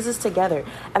then freezes together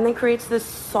and then creates this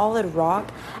solid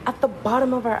rock at the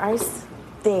bottom of our ice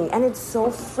thing. And it's so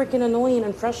freaking annoying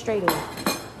and frustrating.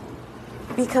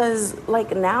 Because,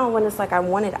 like, now when it's like I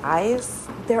wanted ice,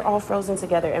 they're all frozen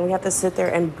together and we have to sit there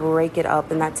and break it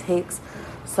up, and that takes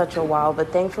such a while.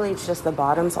 But thankfully it's just the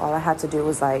bottom, so all I had to do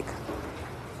was, like,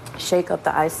 shake up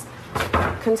the ice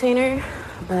container.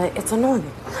 But it's annoying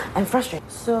and frustrating.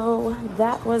 So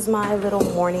that was my little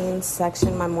morning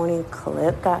section, my morning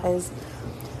clip, guys.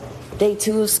 Day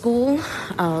 2 of school.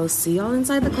 I'll see y'all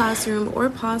inside the classroom or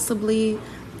possibly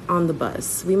on the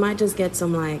bus. We might just get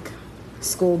some, like,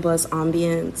 school bus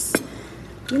ambience,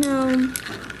 you know,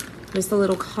 just a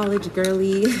little college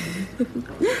girly.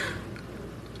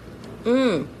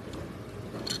 And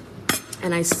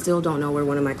I still don't know where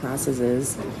one of my classes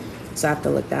is, so I have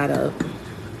to look that up.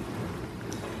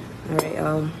 All right,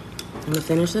 y'all, I'm gonna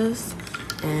finish this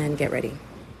and get ready.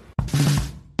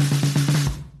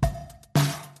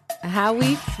 How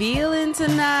we feeling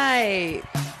tonight?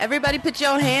 Everybody put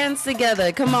your hands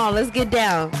together. Come on, let's get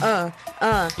down.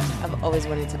 I've always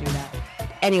wanted to do that.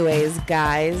 Anyways,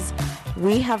 guys,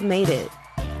 we have made it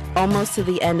almost to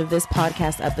the end of this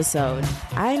podcast episode.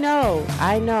 I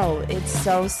know. It's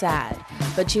so sad.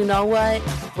 But you know what?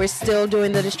 We're still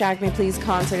doing the Distract Me Please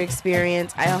concert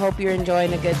experience. I hope you're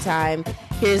enjoying a good time.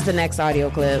 Here's the next audio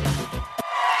clip.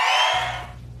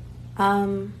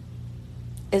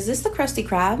 Is this the Krusty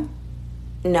Krab?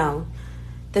 No.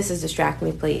 This is Distract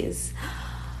Me Please.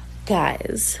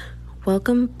 Guys,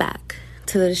 welcome back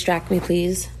to the Distract Me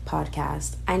Please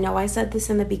podcast. I know I said this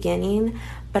in the beginning,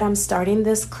 but I'm starting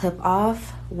this clip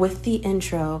off with the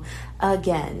intro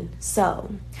again.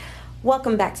 So,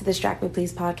 welcome back to the Distract Me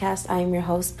Please podcast. I am your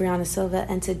host, Brianna Silva,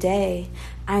 and today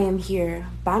I am here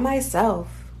by myself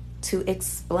to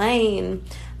explain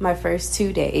my first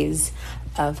 2 days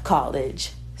of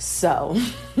college. So,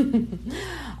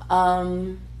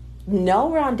 no,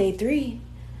 we're on day 3.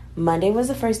 Monday was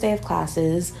the first day of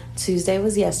classes. Tuesday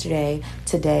was yesterday.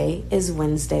 Today is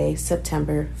Wednesday,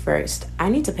 September 1st. I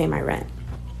need to pay my rent.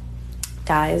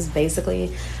 Guys,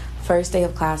 basically, first day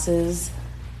of classes,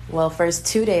 first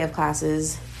 2 day of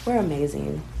classes were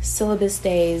amazing. Syllabus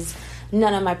days,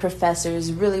 none of my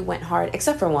professors really went hard,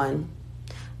 except for one.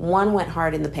 One went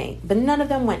hard in the paint, but none of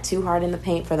them went too hard in the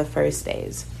paint for the first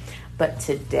days. But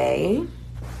today,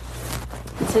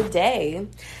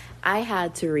 I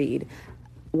had to read.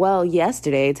 Well,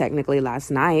 yesterday, technically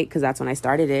last night, because that's when I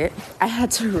started it, I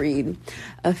had to read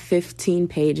a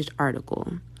 15-page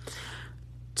article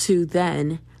to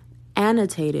then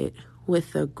annotate it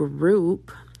with a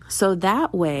group so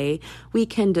that way we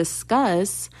can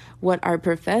discuss what our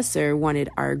professor wanted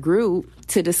our group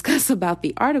to discuss about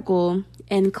the article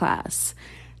in class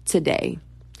today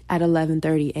at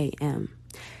 11:30 a.m.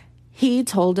 He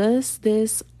told us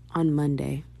this on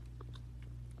Monday.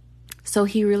 So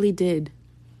he really did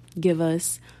give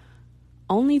us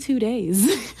only 2 days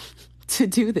to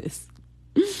do this.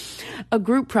 A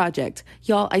group project.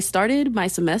 Y'all, I started my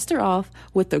semester off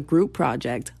with a group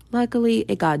project. Luckily,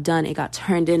 it got done. It got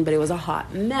turned in, but it was a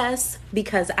hot mess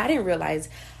because I didn't realize.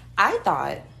 I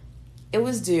thought it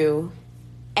was due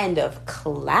end of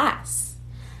class.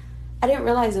 I didn't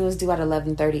realize it was due at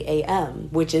 11:30 a.m.,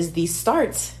 which is the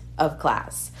start of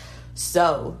class.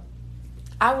 So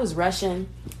I was rushing.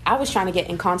 I was trying to get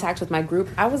in contact with my group.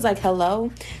 I was like,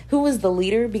 hello, who was the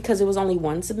leader? Because it was only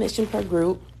one submission per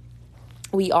group.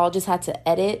 We all just had to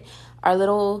edit our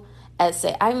little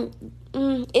essay.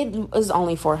 It was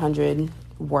only 400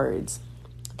 words.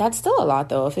 That's still a lot,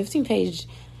 though. A 15-page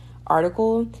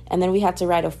article, and then we had to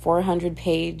write a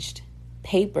 400-page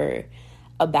paper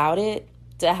about it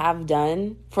to have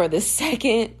done for the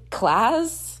second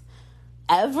class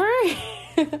ever.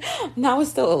 That was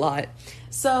still a lot.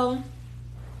 So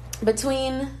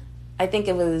between, I think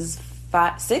it was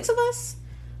 5 or 6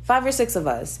 of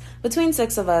us, between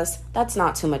 6 of us, that's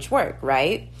not too much work,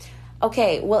 right?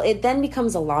 Okay, well, it then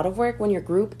becomes a lot of work when your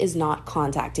group is not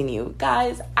contacting you.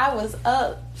 Guys, I was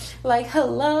up like,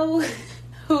 hello,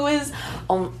 who is,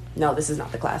 no, this is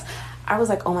not the class. I was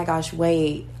like, oh my gosh,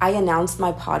 wait, I announced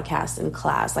my podcast in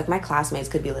class. Like, my classmates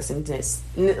could be listening to this.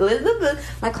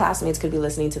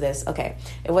 Okay,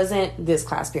 it wasn't this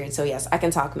class period, so yes, I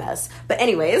can talk mess. But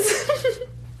anyways,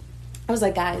 I was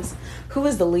like, guys, who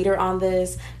is the leader on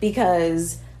this?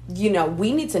 Because,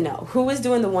 we need to know who is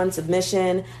doing the one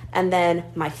submission. And then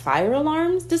my fire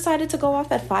alarms decided to go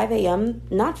off at 5 a.m.,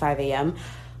 not 5 a.m.,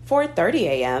 4:30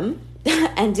 a.m.,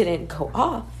 and didn't go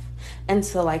off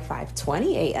until like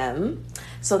 5:20 a.m.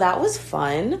 So that was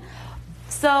fun.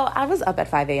 So I was up at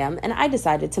 5 a.m. and I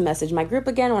decided to message my group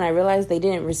again when I realized they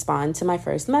didn't respond to my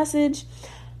first message.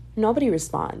 No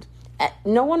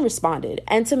one responded.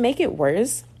 And to make it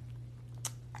worse,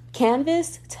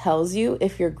 Canvas tells you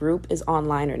if your group is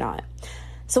online or not.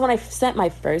 So when I sent my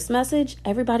first message,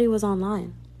 everybody was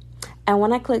online. And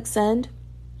when I clicked send,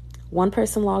 one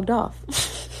person logged off.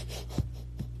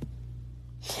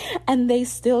 And they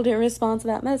still didn't respond to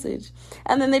that message.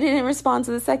 And then they didn't respond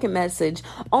to the second message,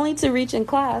 only to reach in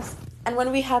class. And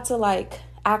when we had to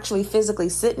actually physically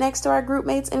sit next to our group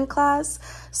mates in class,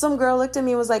 some girl looked at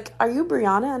me and was like, "Are you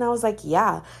Brianna?" And I was like,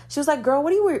 "Yeah." She was like, "Girl,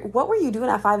 what were you doing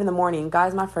at 5 a.m?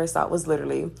 Guys, my first thought was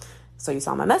literally, "So you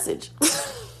saw my message."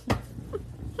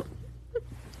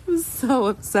 I was so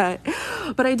upset.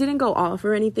 But I didn't go off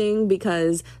or anything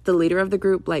because the leader of the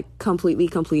group completely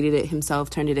completed it himself,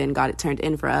 turned it in, got it turned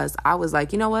in for us. I was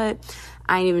like, you know what?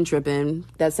 I ain't even tripping.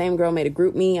 That same girl made a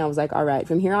group me. I was like, all right,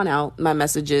 from here on out, my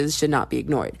messages should not be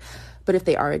ignored. But if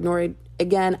they are ignored,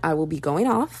 again, I will be going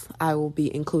off. I will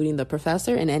be including the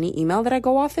professor in any email that I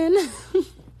go off in,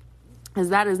 because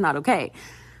that is not okay.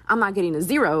 I'm not getting a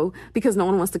 0 because no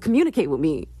one wants to communicate with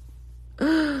me.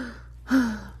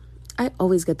 I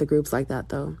always get the groups like that,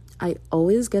 though. I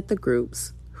always get the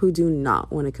groups who do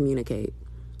not want to communicate,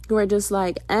 who are just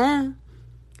like,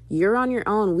 you're on your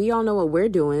own. We all know what we're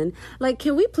doing. Like,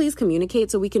 can we please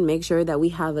communicate so we can make sure that we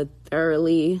have a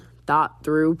thoroughly thought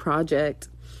through project?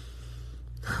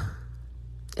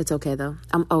 It's okay, though.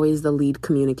 I'm always the lead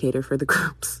communicator for the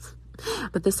groups.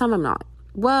 But this time I'm not.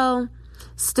 Well,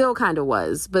 still kind of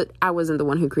was, but I wasn't the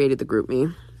one who created the group me.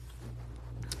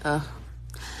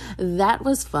 That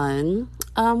was fun.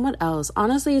 What else?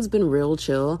 Honestly, it's been real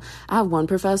chill. I have one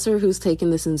professor who's taken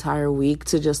this entire week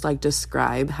to just like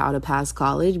describe how to pass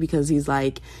college, because he's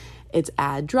like, it's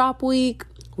add drop week.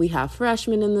 We have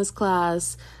freshmen in this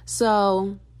class,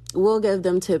 so we'll give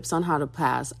them tips on how to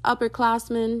pass.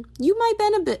 Upperclassmen, you might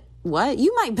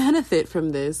benefit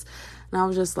from this. And I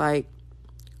was just like,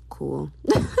 cool.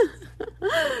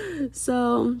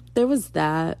 So there was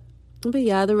that. But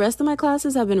yeah, the rest of my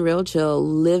classes have been real chill,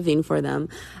 living for them.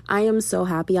 I am so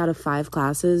happy. Out of 5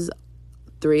 classes,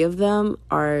 3 of them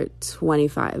are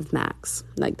 25 max.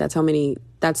 Like, that's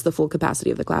the full capacity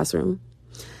of the classroom.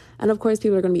 And of course,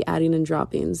 people are going to be adding and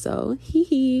dropping, so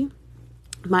hee.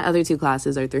 My other 2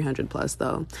 classes are 300 plus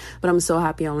though. But I'm so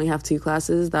happy I only have 2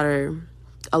 classes that are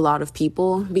a lot of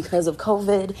people because of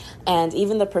COVID. And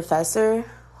even the professor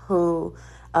who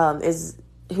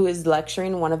is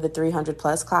lecturing one of the 300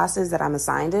 plus classes that I'm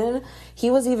assigned in, he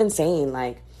was even saying,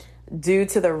 like, due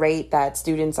to the rate that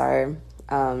students are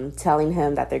telling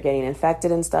him that they're getting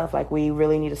infected and stuff, like, we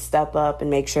really need to step up and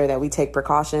make sure that we take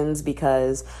precautions,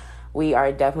 because we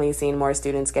are definitely seeing more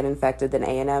students get infected than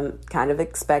A&M kind of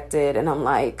expected. And I'm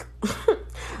like,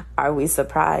 are we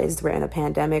surprised? We're in a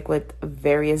pandemic with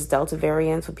various Delta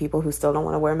variants, with people who still don't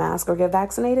want to wear masks or get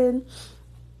vaccinated.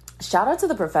 Shout out to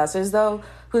the professors, though,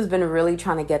 who's been really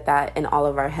trying to get that in all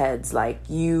of our heads. Like,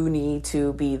 you need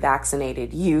to be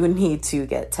vaccinated. You need to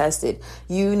get tested.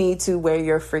 You need to wear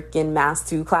your freaking mask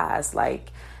to class.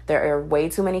 Like, there are way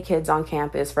too many kids on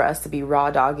campus for us to be raw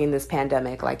dogging this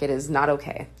pandemic. Like, it is not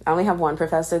okay. I only have one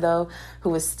professor, though,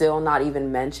 who is still not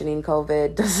even mentioning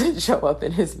COVID, doesn't show up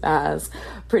in his mask,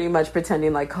 pretty much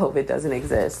pretending like COVID doesn't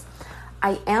exist.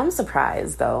 I am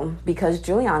surprised, though, because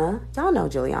Juliana, y'all know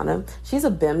Juliana, she's a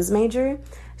BIMS major.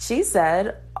 She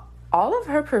said all of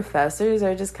her professors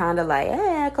are just kind of like,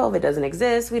 COVID doesn't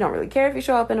exist. We don't really care if you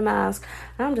show up in a mask.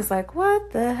 And I'm just like,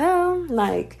 what the hell?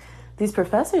 Like, these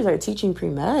professors are teaching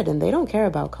pre-med and they don't care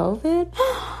about COVID?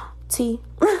 T.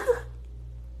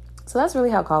 So that's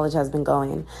really how college has been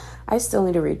going. I still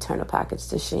need to return a package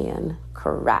to Shein.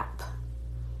 Crap.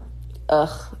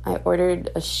 I ordered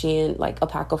a Shein, like a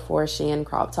pack of 4 Shein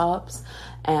crop tops,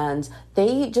 and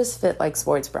they just fit like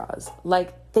sports bras.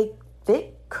 Like, they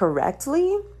fit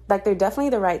correctly. Like, they're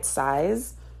definitely the right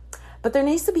size, but there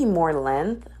needs to be more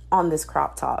length on this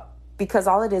crop top, because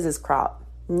all it is crop,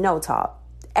 no top,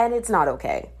 and it's not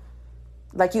okay.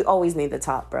 Like, you always need the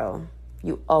top, bro.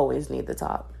 You always need the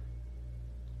top.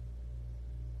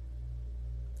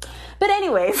 But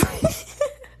anyways,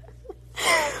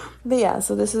 but yeah,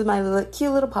 so this is my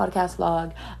cute little podcast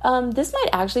vlog. This might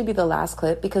actually be the last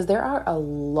clip, because there are a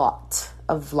lot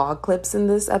of vlog clips in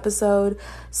this episode.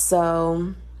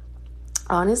 So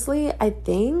honestly, I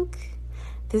think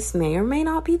this may or may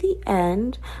not be the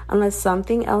end, unless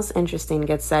something else interesting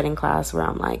gets said in class where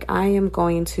I'm like, I am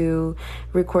going to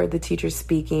record the teacher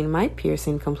speaking. My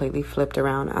piercing completely flipped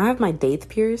around. I have my daith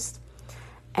pierced,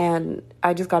 and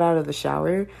I just got out of the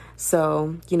shower.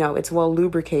 So, you know, it's well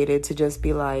lubricated to just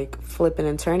be like flipping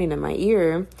and turning in my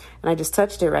ear. And I just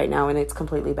touched it right now and it's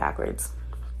completely backwards.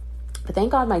 But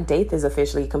thank God my daith is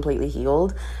officially completely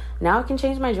healed. Now I can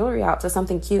change my jewelry out to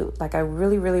something cute. Like, I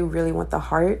really, really, really want the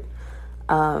heart.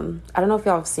 I don't know if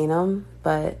y'all have seen them,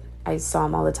 but I saw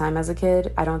them all the time as a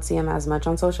kid. I don't see them as much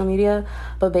on social media.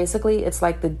 But basically, it's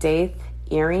like the daith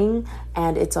earring,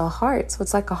 and it's a heart. So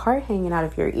it's like a heart hanging out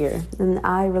of your ear. And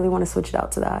I really want to switch it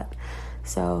out to that.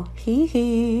 So,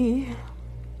 I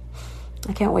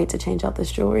can't wait to change out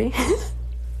this jewelry.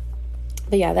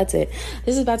 But yeah, that's it.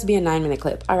 This is about to be a 9-minute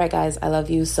clip. All right, guys, I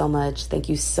love you so much. Thank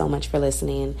you so much for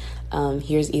listening.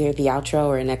 Here's either the outro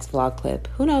or a next vlog clip.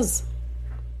 Who knows?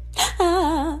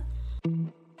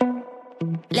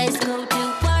 Let's go to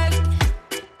work,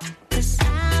 'cause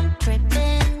I'm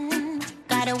tripping.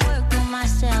 Gotta work on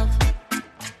myself,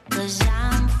 'cause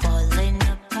I'm falling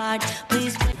apart.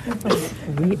 Please.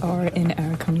 We are in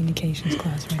our communications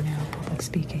class right now, public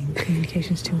speaking,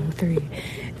 communications 203.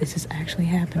 This is actually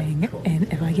happening,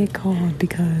 and if I get called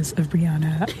because of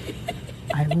Brianna,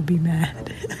 I will be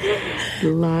mad.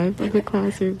 Live from the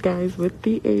classroom, guys, with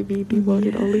the AB, the one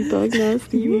and only Dog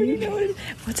Nasty. You already know it.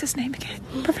 What's his name again?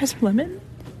 Professor Lemon?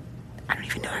 I don't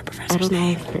even know our professor's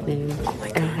name. I don't know his name. Oh my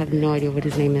God. I have no idea what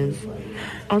his name is.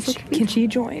 Also, can she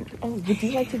join? Oh, would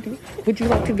you like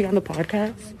to be on the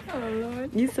podcast? Oh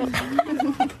Lord. You so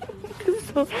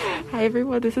hi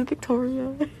everyone, this is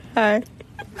Victoria. Hi.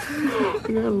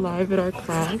 We are live at our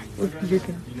class.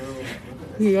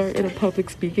 We are in a public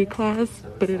speaking class,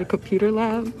 but in a computer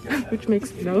lab, which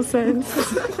makes no sense.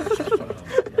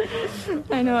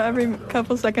 I know, every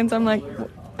couple seconds I'm like,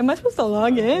 am I supposed to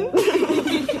log in?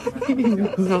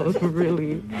 No,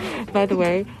 really. By the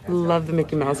way, love the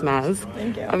Mickey Mouse mask.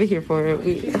 Thank you. I'll be here for it.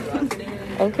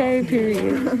 Okay,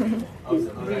 period.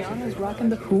 Rihanna's rocking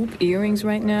the hoop earrings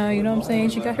right now, you know what I'm saying?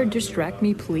 She got her distract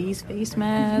me please face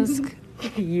mask.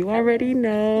 You already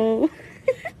know.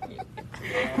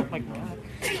 Oh my God.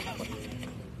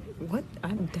 What?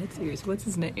 I'm dead serious. What's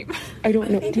his name? I don't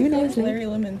know. Do you know his name? Larry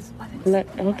Lemons.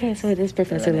 Okay, so it is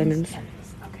Professor Lemons.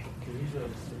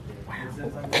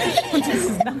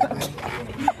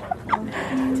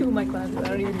 Two of my classes, I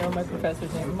don't even know my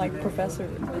professor's name. I'm like, Professor.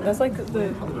 That's like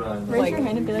the. Raise your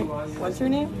hand and be like, what's your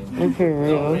name? For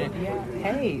real. Yeah.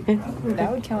 Hey,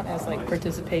 that would count as like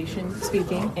participation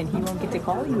speaking, and he won't get to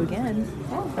call you again.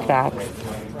 Facts.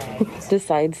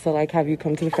 Decides to like have you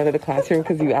come to the front of the classroom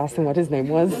because you asked him what his name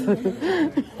was. Hi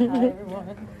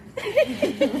everyone.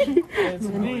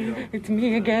 It's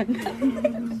me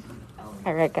again.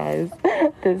 All right, guys.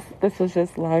 This was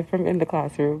just live from in the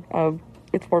classroom.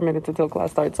 It's 4 minutes until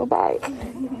class starts, so bye.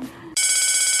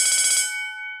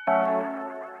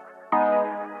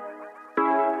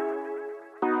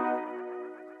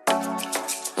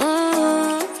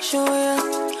 Show ya.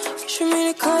 Show me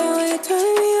the call you when you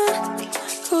turn me on.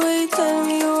 The way you tell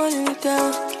me you wanted me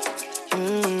down.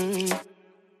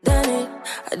 Done it.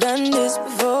 I done this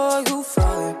before you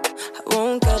falling. I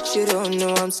won't catch you, don't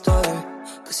know I'm stalling.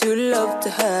 Cause you love to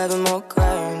have them all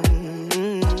crying.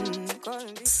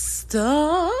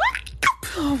 Stop.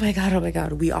 Oh my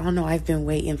God. We all know I've been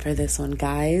waiting for this one,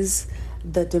 guys.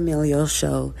 The D'Amelio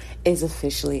show is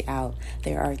officially out.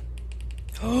 There are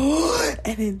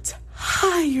an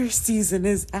entire season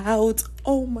is out.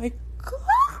 Oh my God.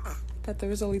 I thought there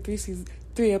was only 3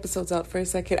 episodes out for a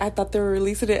second. I thought they were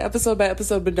releasing it episode by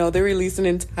episode, but no, they released an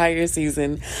entire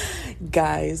season.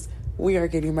 Guys, we are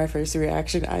getting my first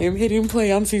reaction. I am hitting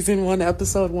play on season 1,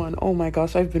 episode 1. Oh my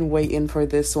gosh, I've been waiting for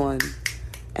this one.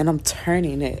 And I'm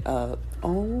turning it up.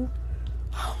 Oh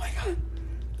my God.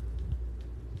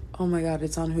 Oh my God,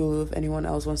 it's on Hulu if anyone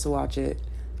else wants to watch it.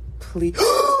 Please.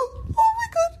 Oh my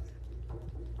God.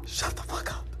 Shut the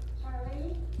fuck up.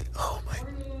 Charlie? Oh my.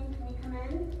 Can you come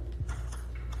in?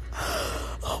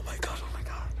 Oh my God.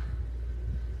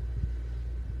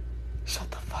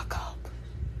 Shut the fuck up.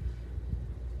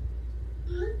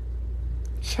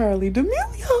 Charlie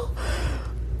D'Amelio.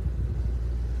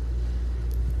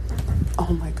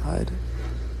 Oh my God.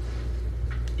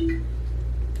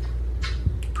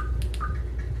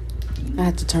 I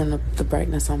had to turn up the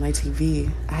brightness on my TV.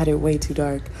 I had it way too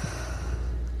dark.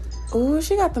 Oh,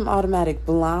 she got them automatic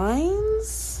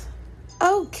blinds.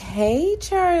 Okay,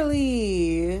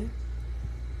 Charlie.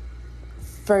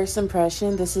 First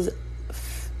impression, this is...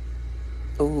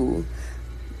 Ooh.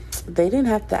 They didn't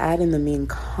have to add in the mean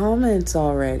comments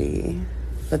already.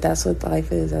 But that's what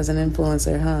life is as an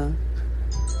influencer, huh?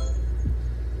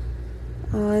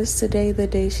 Oh, is today the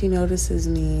day she notices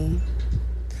me?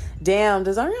 Damn,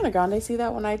 does Ariana Grande see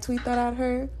that when I tweet that at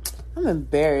her? I'm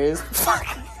embarrassed.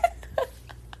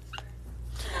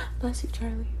 Bless you,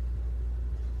 Charlie.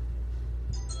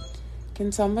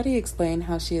 Can somebody explain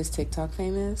how she is TikTok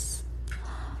famous?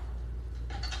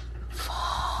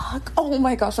 Fuck. Oh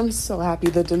my gosh, I'm so happy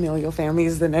the D'Amelio family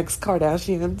is the next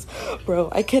Kardashians. Bro,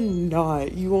 I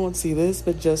cannot. You won't see this,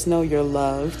 but just know you're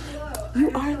loved. You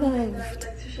are loved. I'd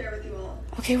like to share with you all.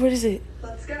 Okay, what is it?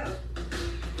 Let's go.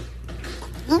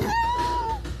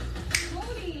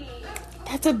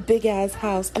 That's a big ass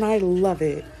house, and I love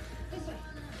it.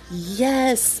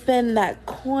 Yes, spend that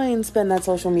coin, spend that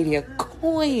social media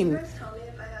coin. Tell me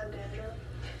if I had dandruff.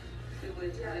 Who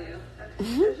would tell you? I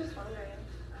was just wondering,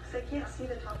 because I can't see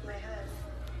the top of my head.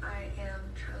 I am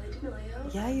Charlie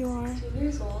D'Amelio. Yeah, you are. 16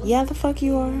 years old. Yeah, the fuck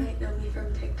you are. You might know me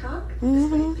from TikTok.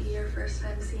 This might be your first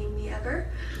time seeing me ever.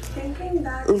 Thinking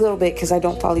back A little bit, because I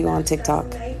don't follow you on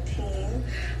TikTok. 2019,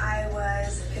 I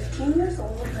was 15 years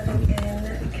old, living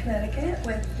in Connecticut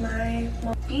with my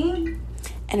mom.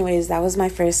 Anyways, that was my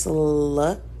first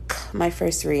look, my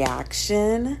first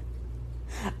reaction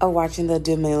of watching the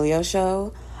D'Amelio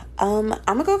show. I'm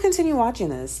gonna go continue watching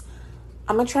this.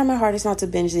 I'm going to try my hardest not to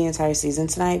binge the entire season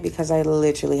tonight because I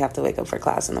literally have to wake up for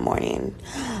class in the morning.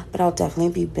 But I'll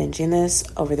definitely be binging this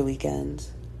over the weekend.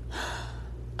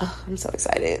 Oh, I'm so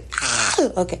excited.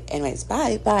 Okay, anyways,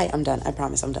 bye. I'm done. I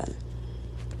promise I'm done.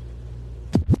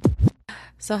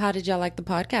 So how did y'all like the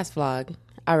podcast vlog?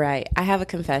 All right, I have a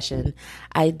confession.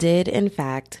 I did, in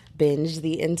fact, binge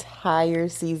the entire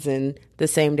season the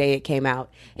same day it came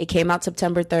out. It came out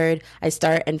September 3rd. I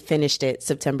started and finished it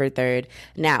September 3rd.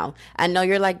 Now, I know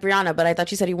you're like, Brianna, but I thought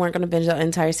you said you weren't going to binge the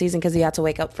entire season because you had to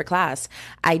wake up for class.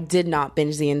 I did not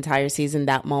binge the entire season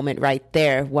that moment right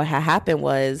there. What had happened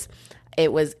was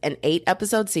it was an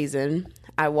 8-episode season.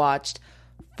 I watched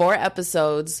 4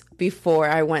 episodes before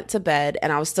I went to bed,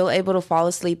 and I was still able to fall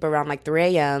asleep around like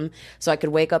 3 a.m. so I could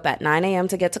wake up at 9 a.m.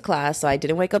 to get to class, so I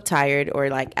didn't wake up tired, or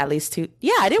like at least 2.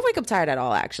 Yeah, I didn't wake up tired at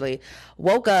all, actually.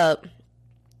 Woke up,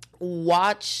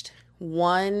 watched 2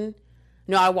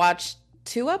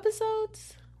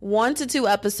 episodes? 1 to 2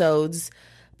 episodes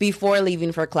before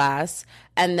leaving for class,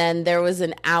 and then there was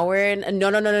an hour.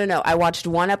 No. I watched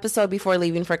 1 episode before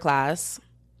leaving for class.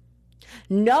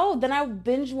 No, then I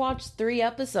binge watched 3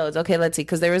 episodes. Okay, let's see,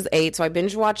 because there was 8, so I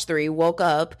binge watched 3, woke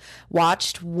up,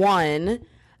 watched 1,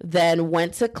 then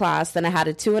went to class. Then I had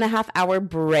a 2.5 hour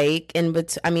break a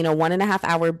 1.5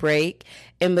 hour break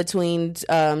in between 2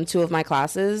 of my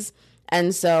classes.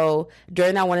 And so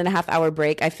during that 1.5 hour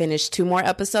break, I finished 2 more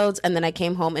episodes, and then I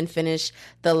came home and finished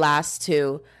the last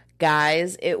 2.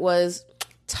 Guys, it was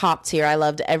top tier. I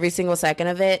loved every single second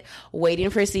of it. Waiting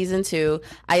for season 2.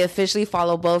 I officially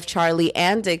follow both Charlie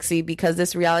and Dixie because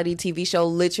this reality TV show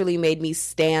literally made me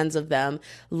stans of them.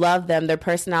 Love them. Their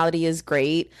personality is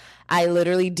great. I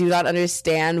literally do not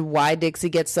understand why Dixie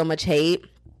gets so much hate,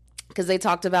 because they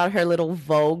talked about her little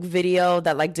Vogue video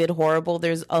that like did horrible.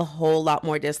 There's a whole lot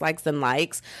more dislikes than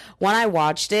likes. When I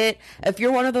watched it, if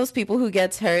you're one of those people who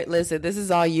gets hurt, listen, this is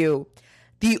all you.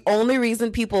 The only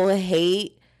reason people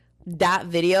hate that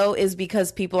video is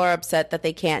because people are upset that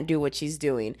they can't do what she's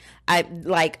doing. I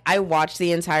watched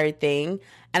the entire thing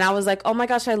and I was like, oh my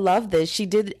gosh, I love this. She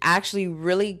did actually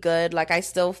really good. Like, I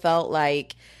still felt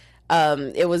like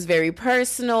it was very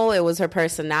personal. It was her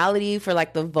personality for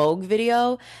like the Vogue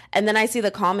video. And then I see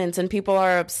the comments and people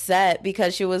are upset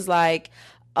because she was like,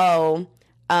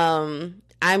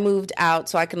 I moved out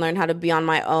so I can learn how to be on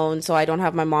my own, so I don't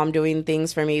have my mom doing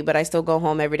things for me, but I still go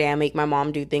home every day and make my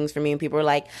mom do things for me. And people are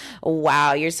like,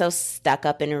 wow, you're so stuck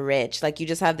up and rich. Like, you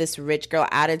just have this rich girl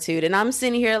attitude. And I'm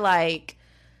sitting here like,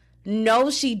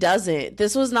 no, she doesn't.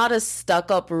 This was not a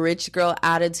stuck up rich girl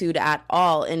attitude at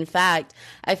all. In fact,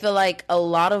 I feel like a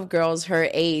lot of girls her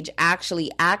age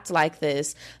actually act like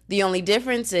this. The only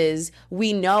difference is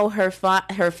we know her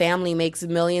family makes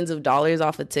millions of dollars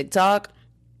off of TikTok.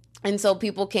 And so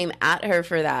people came at her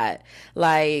for that.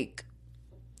 Like,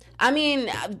 I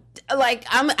feel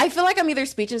like I'm either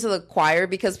speaking to the choir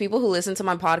because people who listen to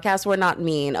my podcast were not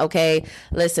mean, okay?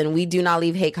 Listen, we do not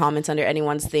leave hate comments under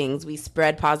anyone's things. We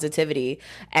spread positivity.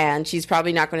 And she's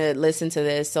probably not going to listen to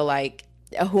this, so, like,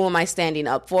 who am I standing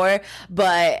up for?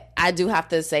 But I do have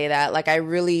to say that, like, I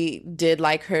really did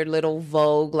like her little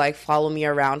Vogue, like, follow me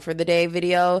around for the day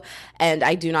video. And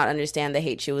I do not understand the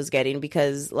hate she was getting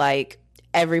because, like,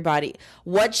 everybody,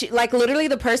 literally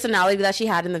the personality that she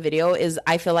had in the video is,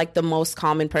 I feel like, the most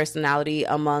common personality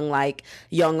among like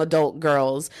young adult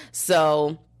girls.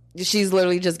 So she's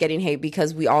literally just getting hate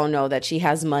because we all know that she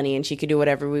has money and she could do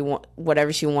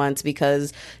whatever she wants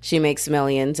because she makes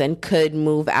millions and could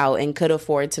move out and could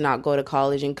afford to not go to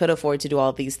college and could afford to do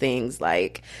all these things.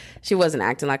 Like, she wasn't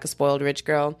acting like a spoiled rich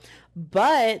girl.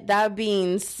 But that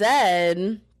being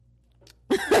said,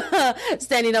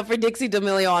 standing up for Dixie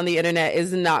D'Amelio on the internet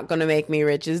is not going to make me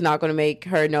rich. Is not going to make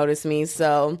her notice me.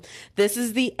 So this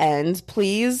is the end.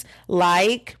 Please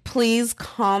like, please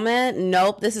comment.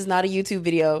 Nope, this is not a YouTube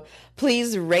video.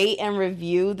 Please rate and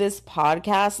review this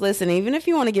podcast. Listen, even if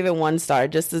you want to give it 1 star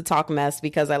just to talk mess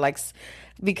because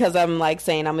I'm like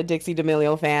saying I'm a Dixie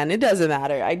D'Amelio fan, it doesn't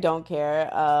matter. I don't care.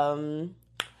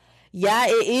 Yeah,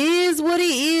 it is what it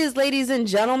is, ladies and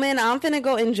gentlemen. I'm finna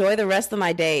go enjoy the rest of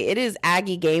my day. It is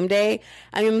Aggie game day.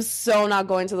 I am so not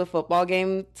going to the football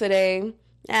game today.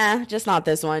 Just not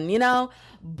this one, you know?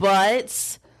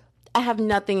 But I have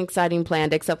nothing exciting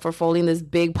planned except for folding this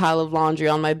big pile of laundry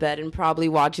on my bed and probably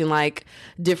watching like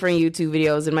different YouTube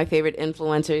videos and my favorite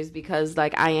influencers because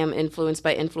like I am influenced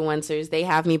by influencers. They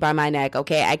have me by my neck,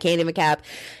 okay? I can't even cap.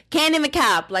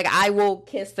 Like, I will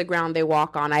kiss the ground they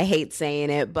walk on. I hate saying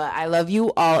it, but I love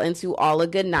you all, and to all a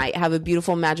good night. Have a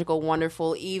beautiful, magical,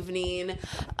 wonderful evening.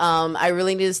 I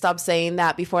really need to stop saying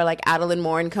that before like Adeline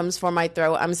Morin comes for my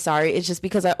throat. I'm sorry. It's just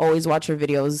because I always watch her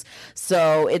videos,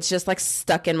 so it's just like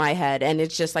stuck in my head. head, and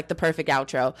it's just like the perfect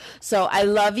outro. So I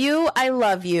love you. I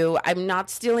love you. I'm not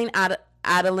stealing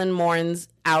Adeline Morn's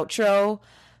outro.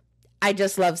 I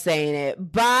just love saying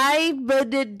it. Bye,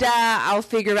 ba-da-da. I'll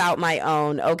figure out my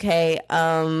own, okay?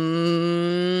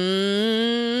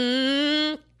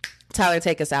 Tyler,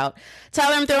 take us out.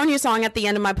 Tyler, I'm throwing you a song at the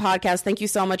end of my podcast. Thank you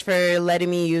so much for letting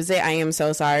me use it. I am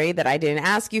so sorry that I didn't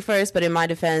ask you first, but in my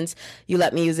defense, you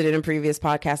let me use it in a previous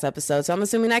podcast episode, so I'm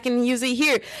assuming I can use it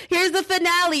here. Here's the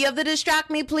finale of the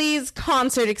Distract Me Please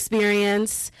concert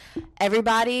experience.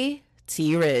 Everybody,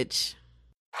 T. Rich.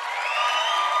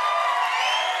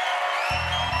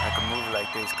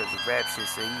 This cause the rap shit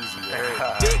so easy.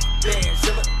 Big bands,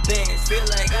 silver bands, feel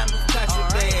like I move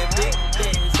contraband. Big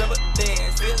bands, silver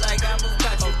bands, feel like I move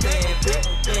contraband. Big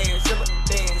bands, silver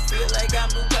bands, feel like I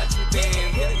move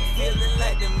contraband. Really feeling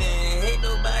like the man, ain't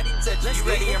nobody touch you.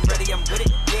 Ready, I'm with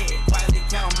it, yeah. Quietly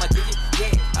count my digits,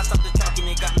 yeah. I stopped the talking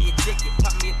and got me a ticket.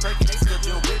 Pop me a perky, they still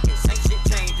doing whippets. Ain't shit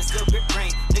changed, it's still grip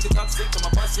brain. Niggas talk sick, but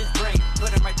my bust his brain.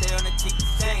 Put him right there on the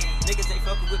T-Tang. Niggas ain't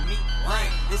fucking with me,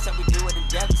 lame. This how we do it.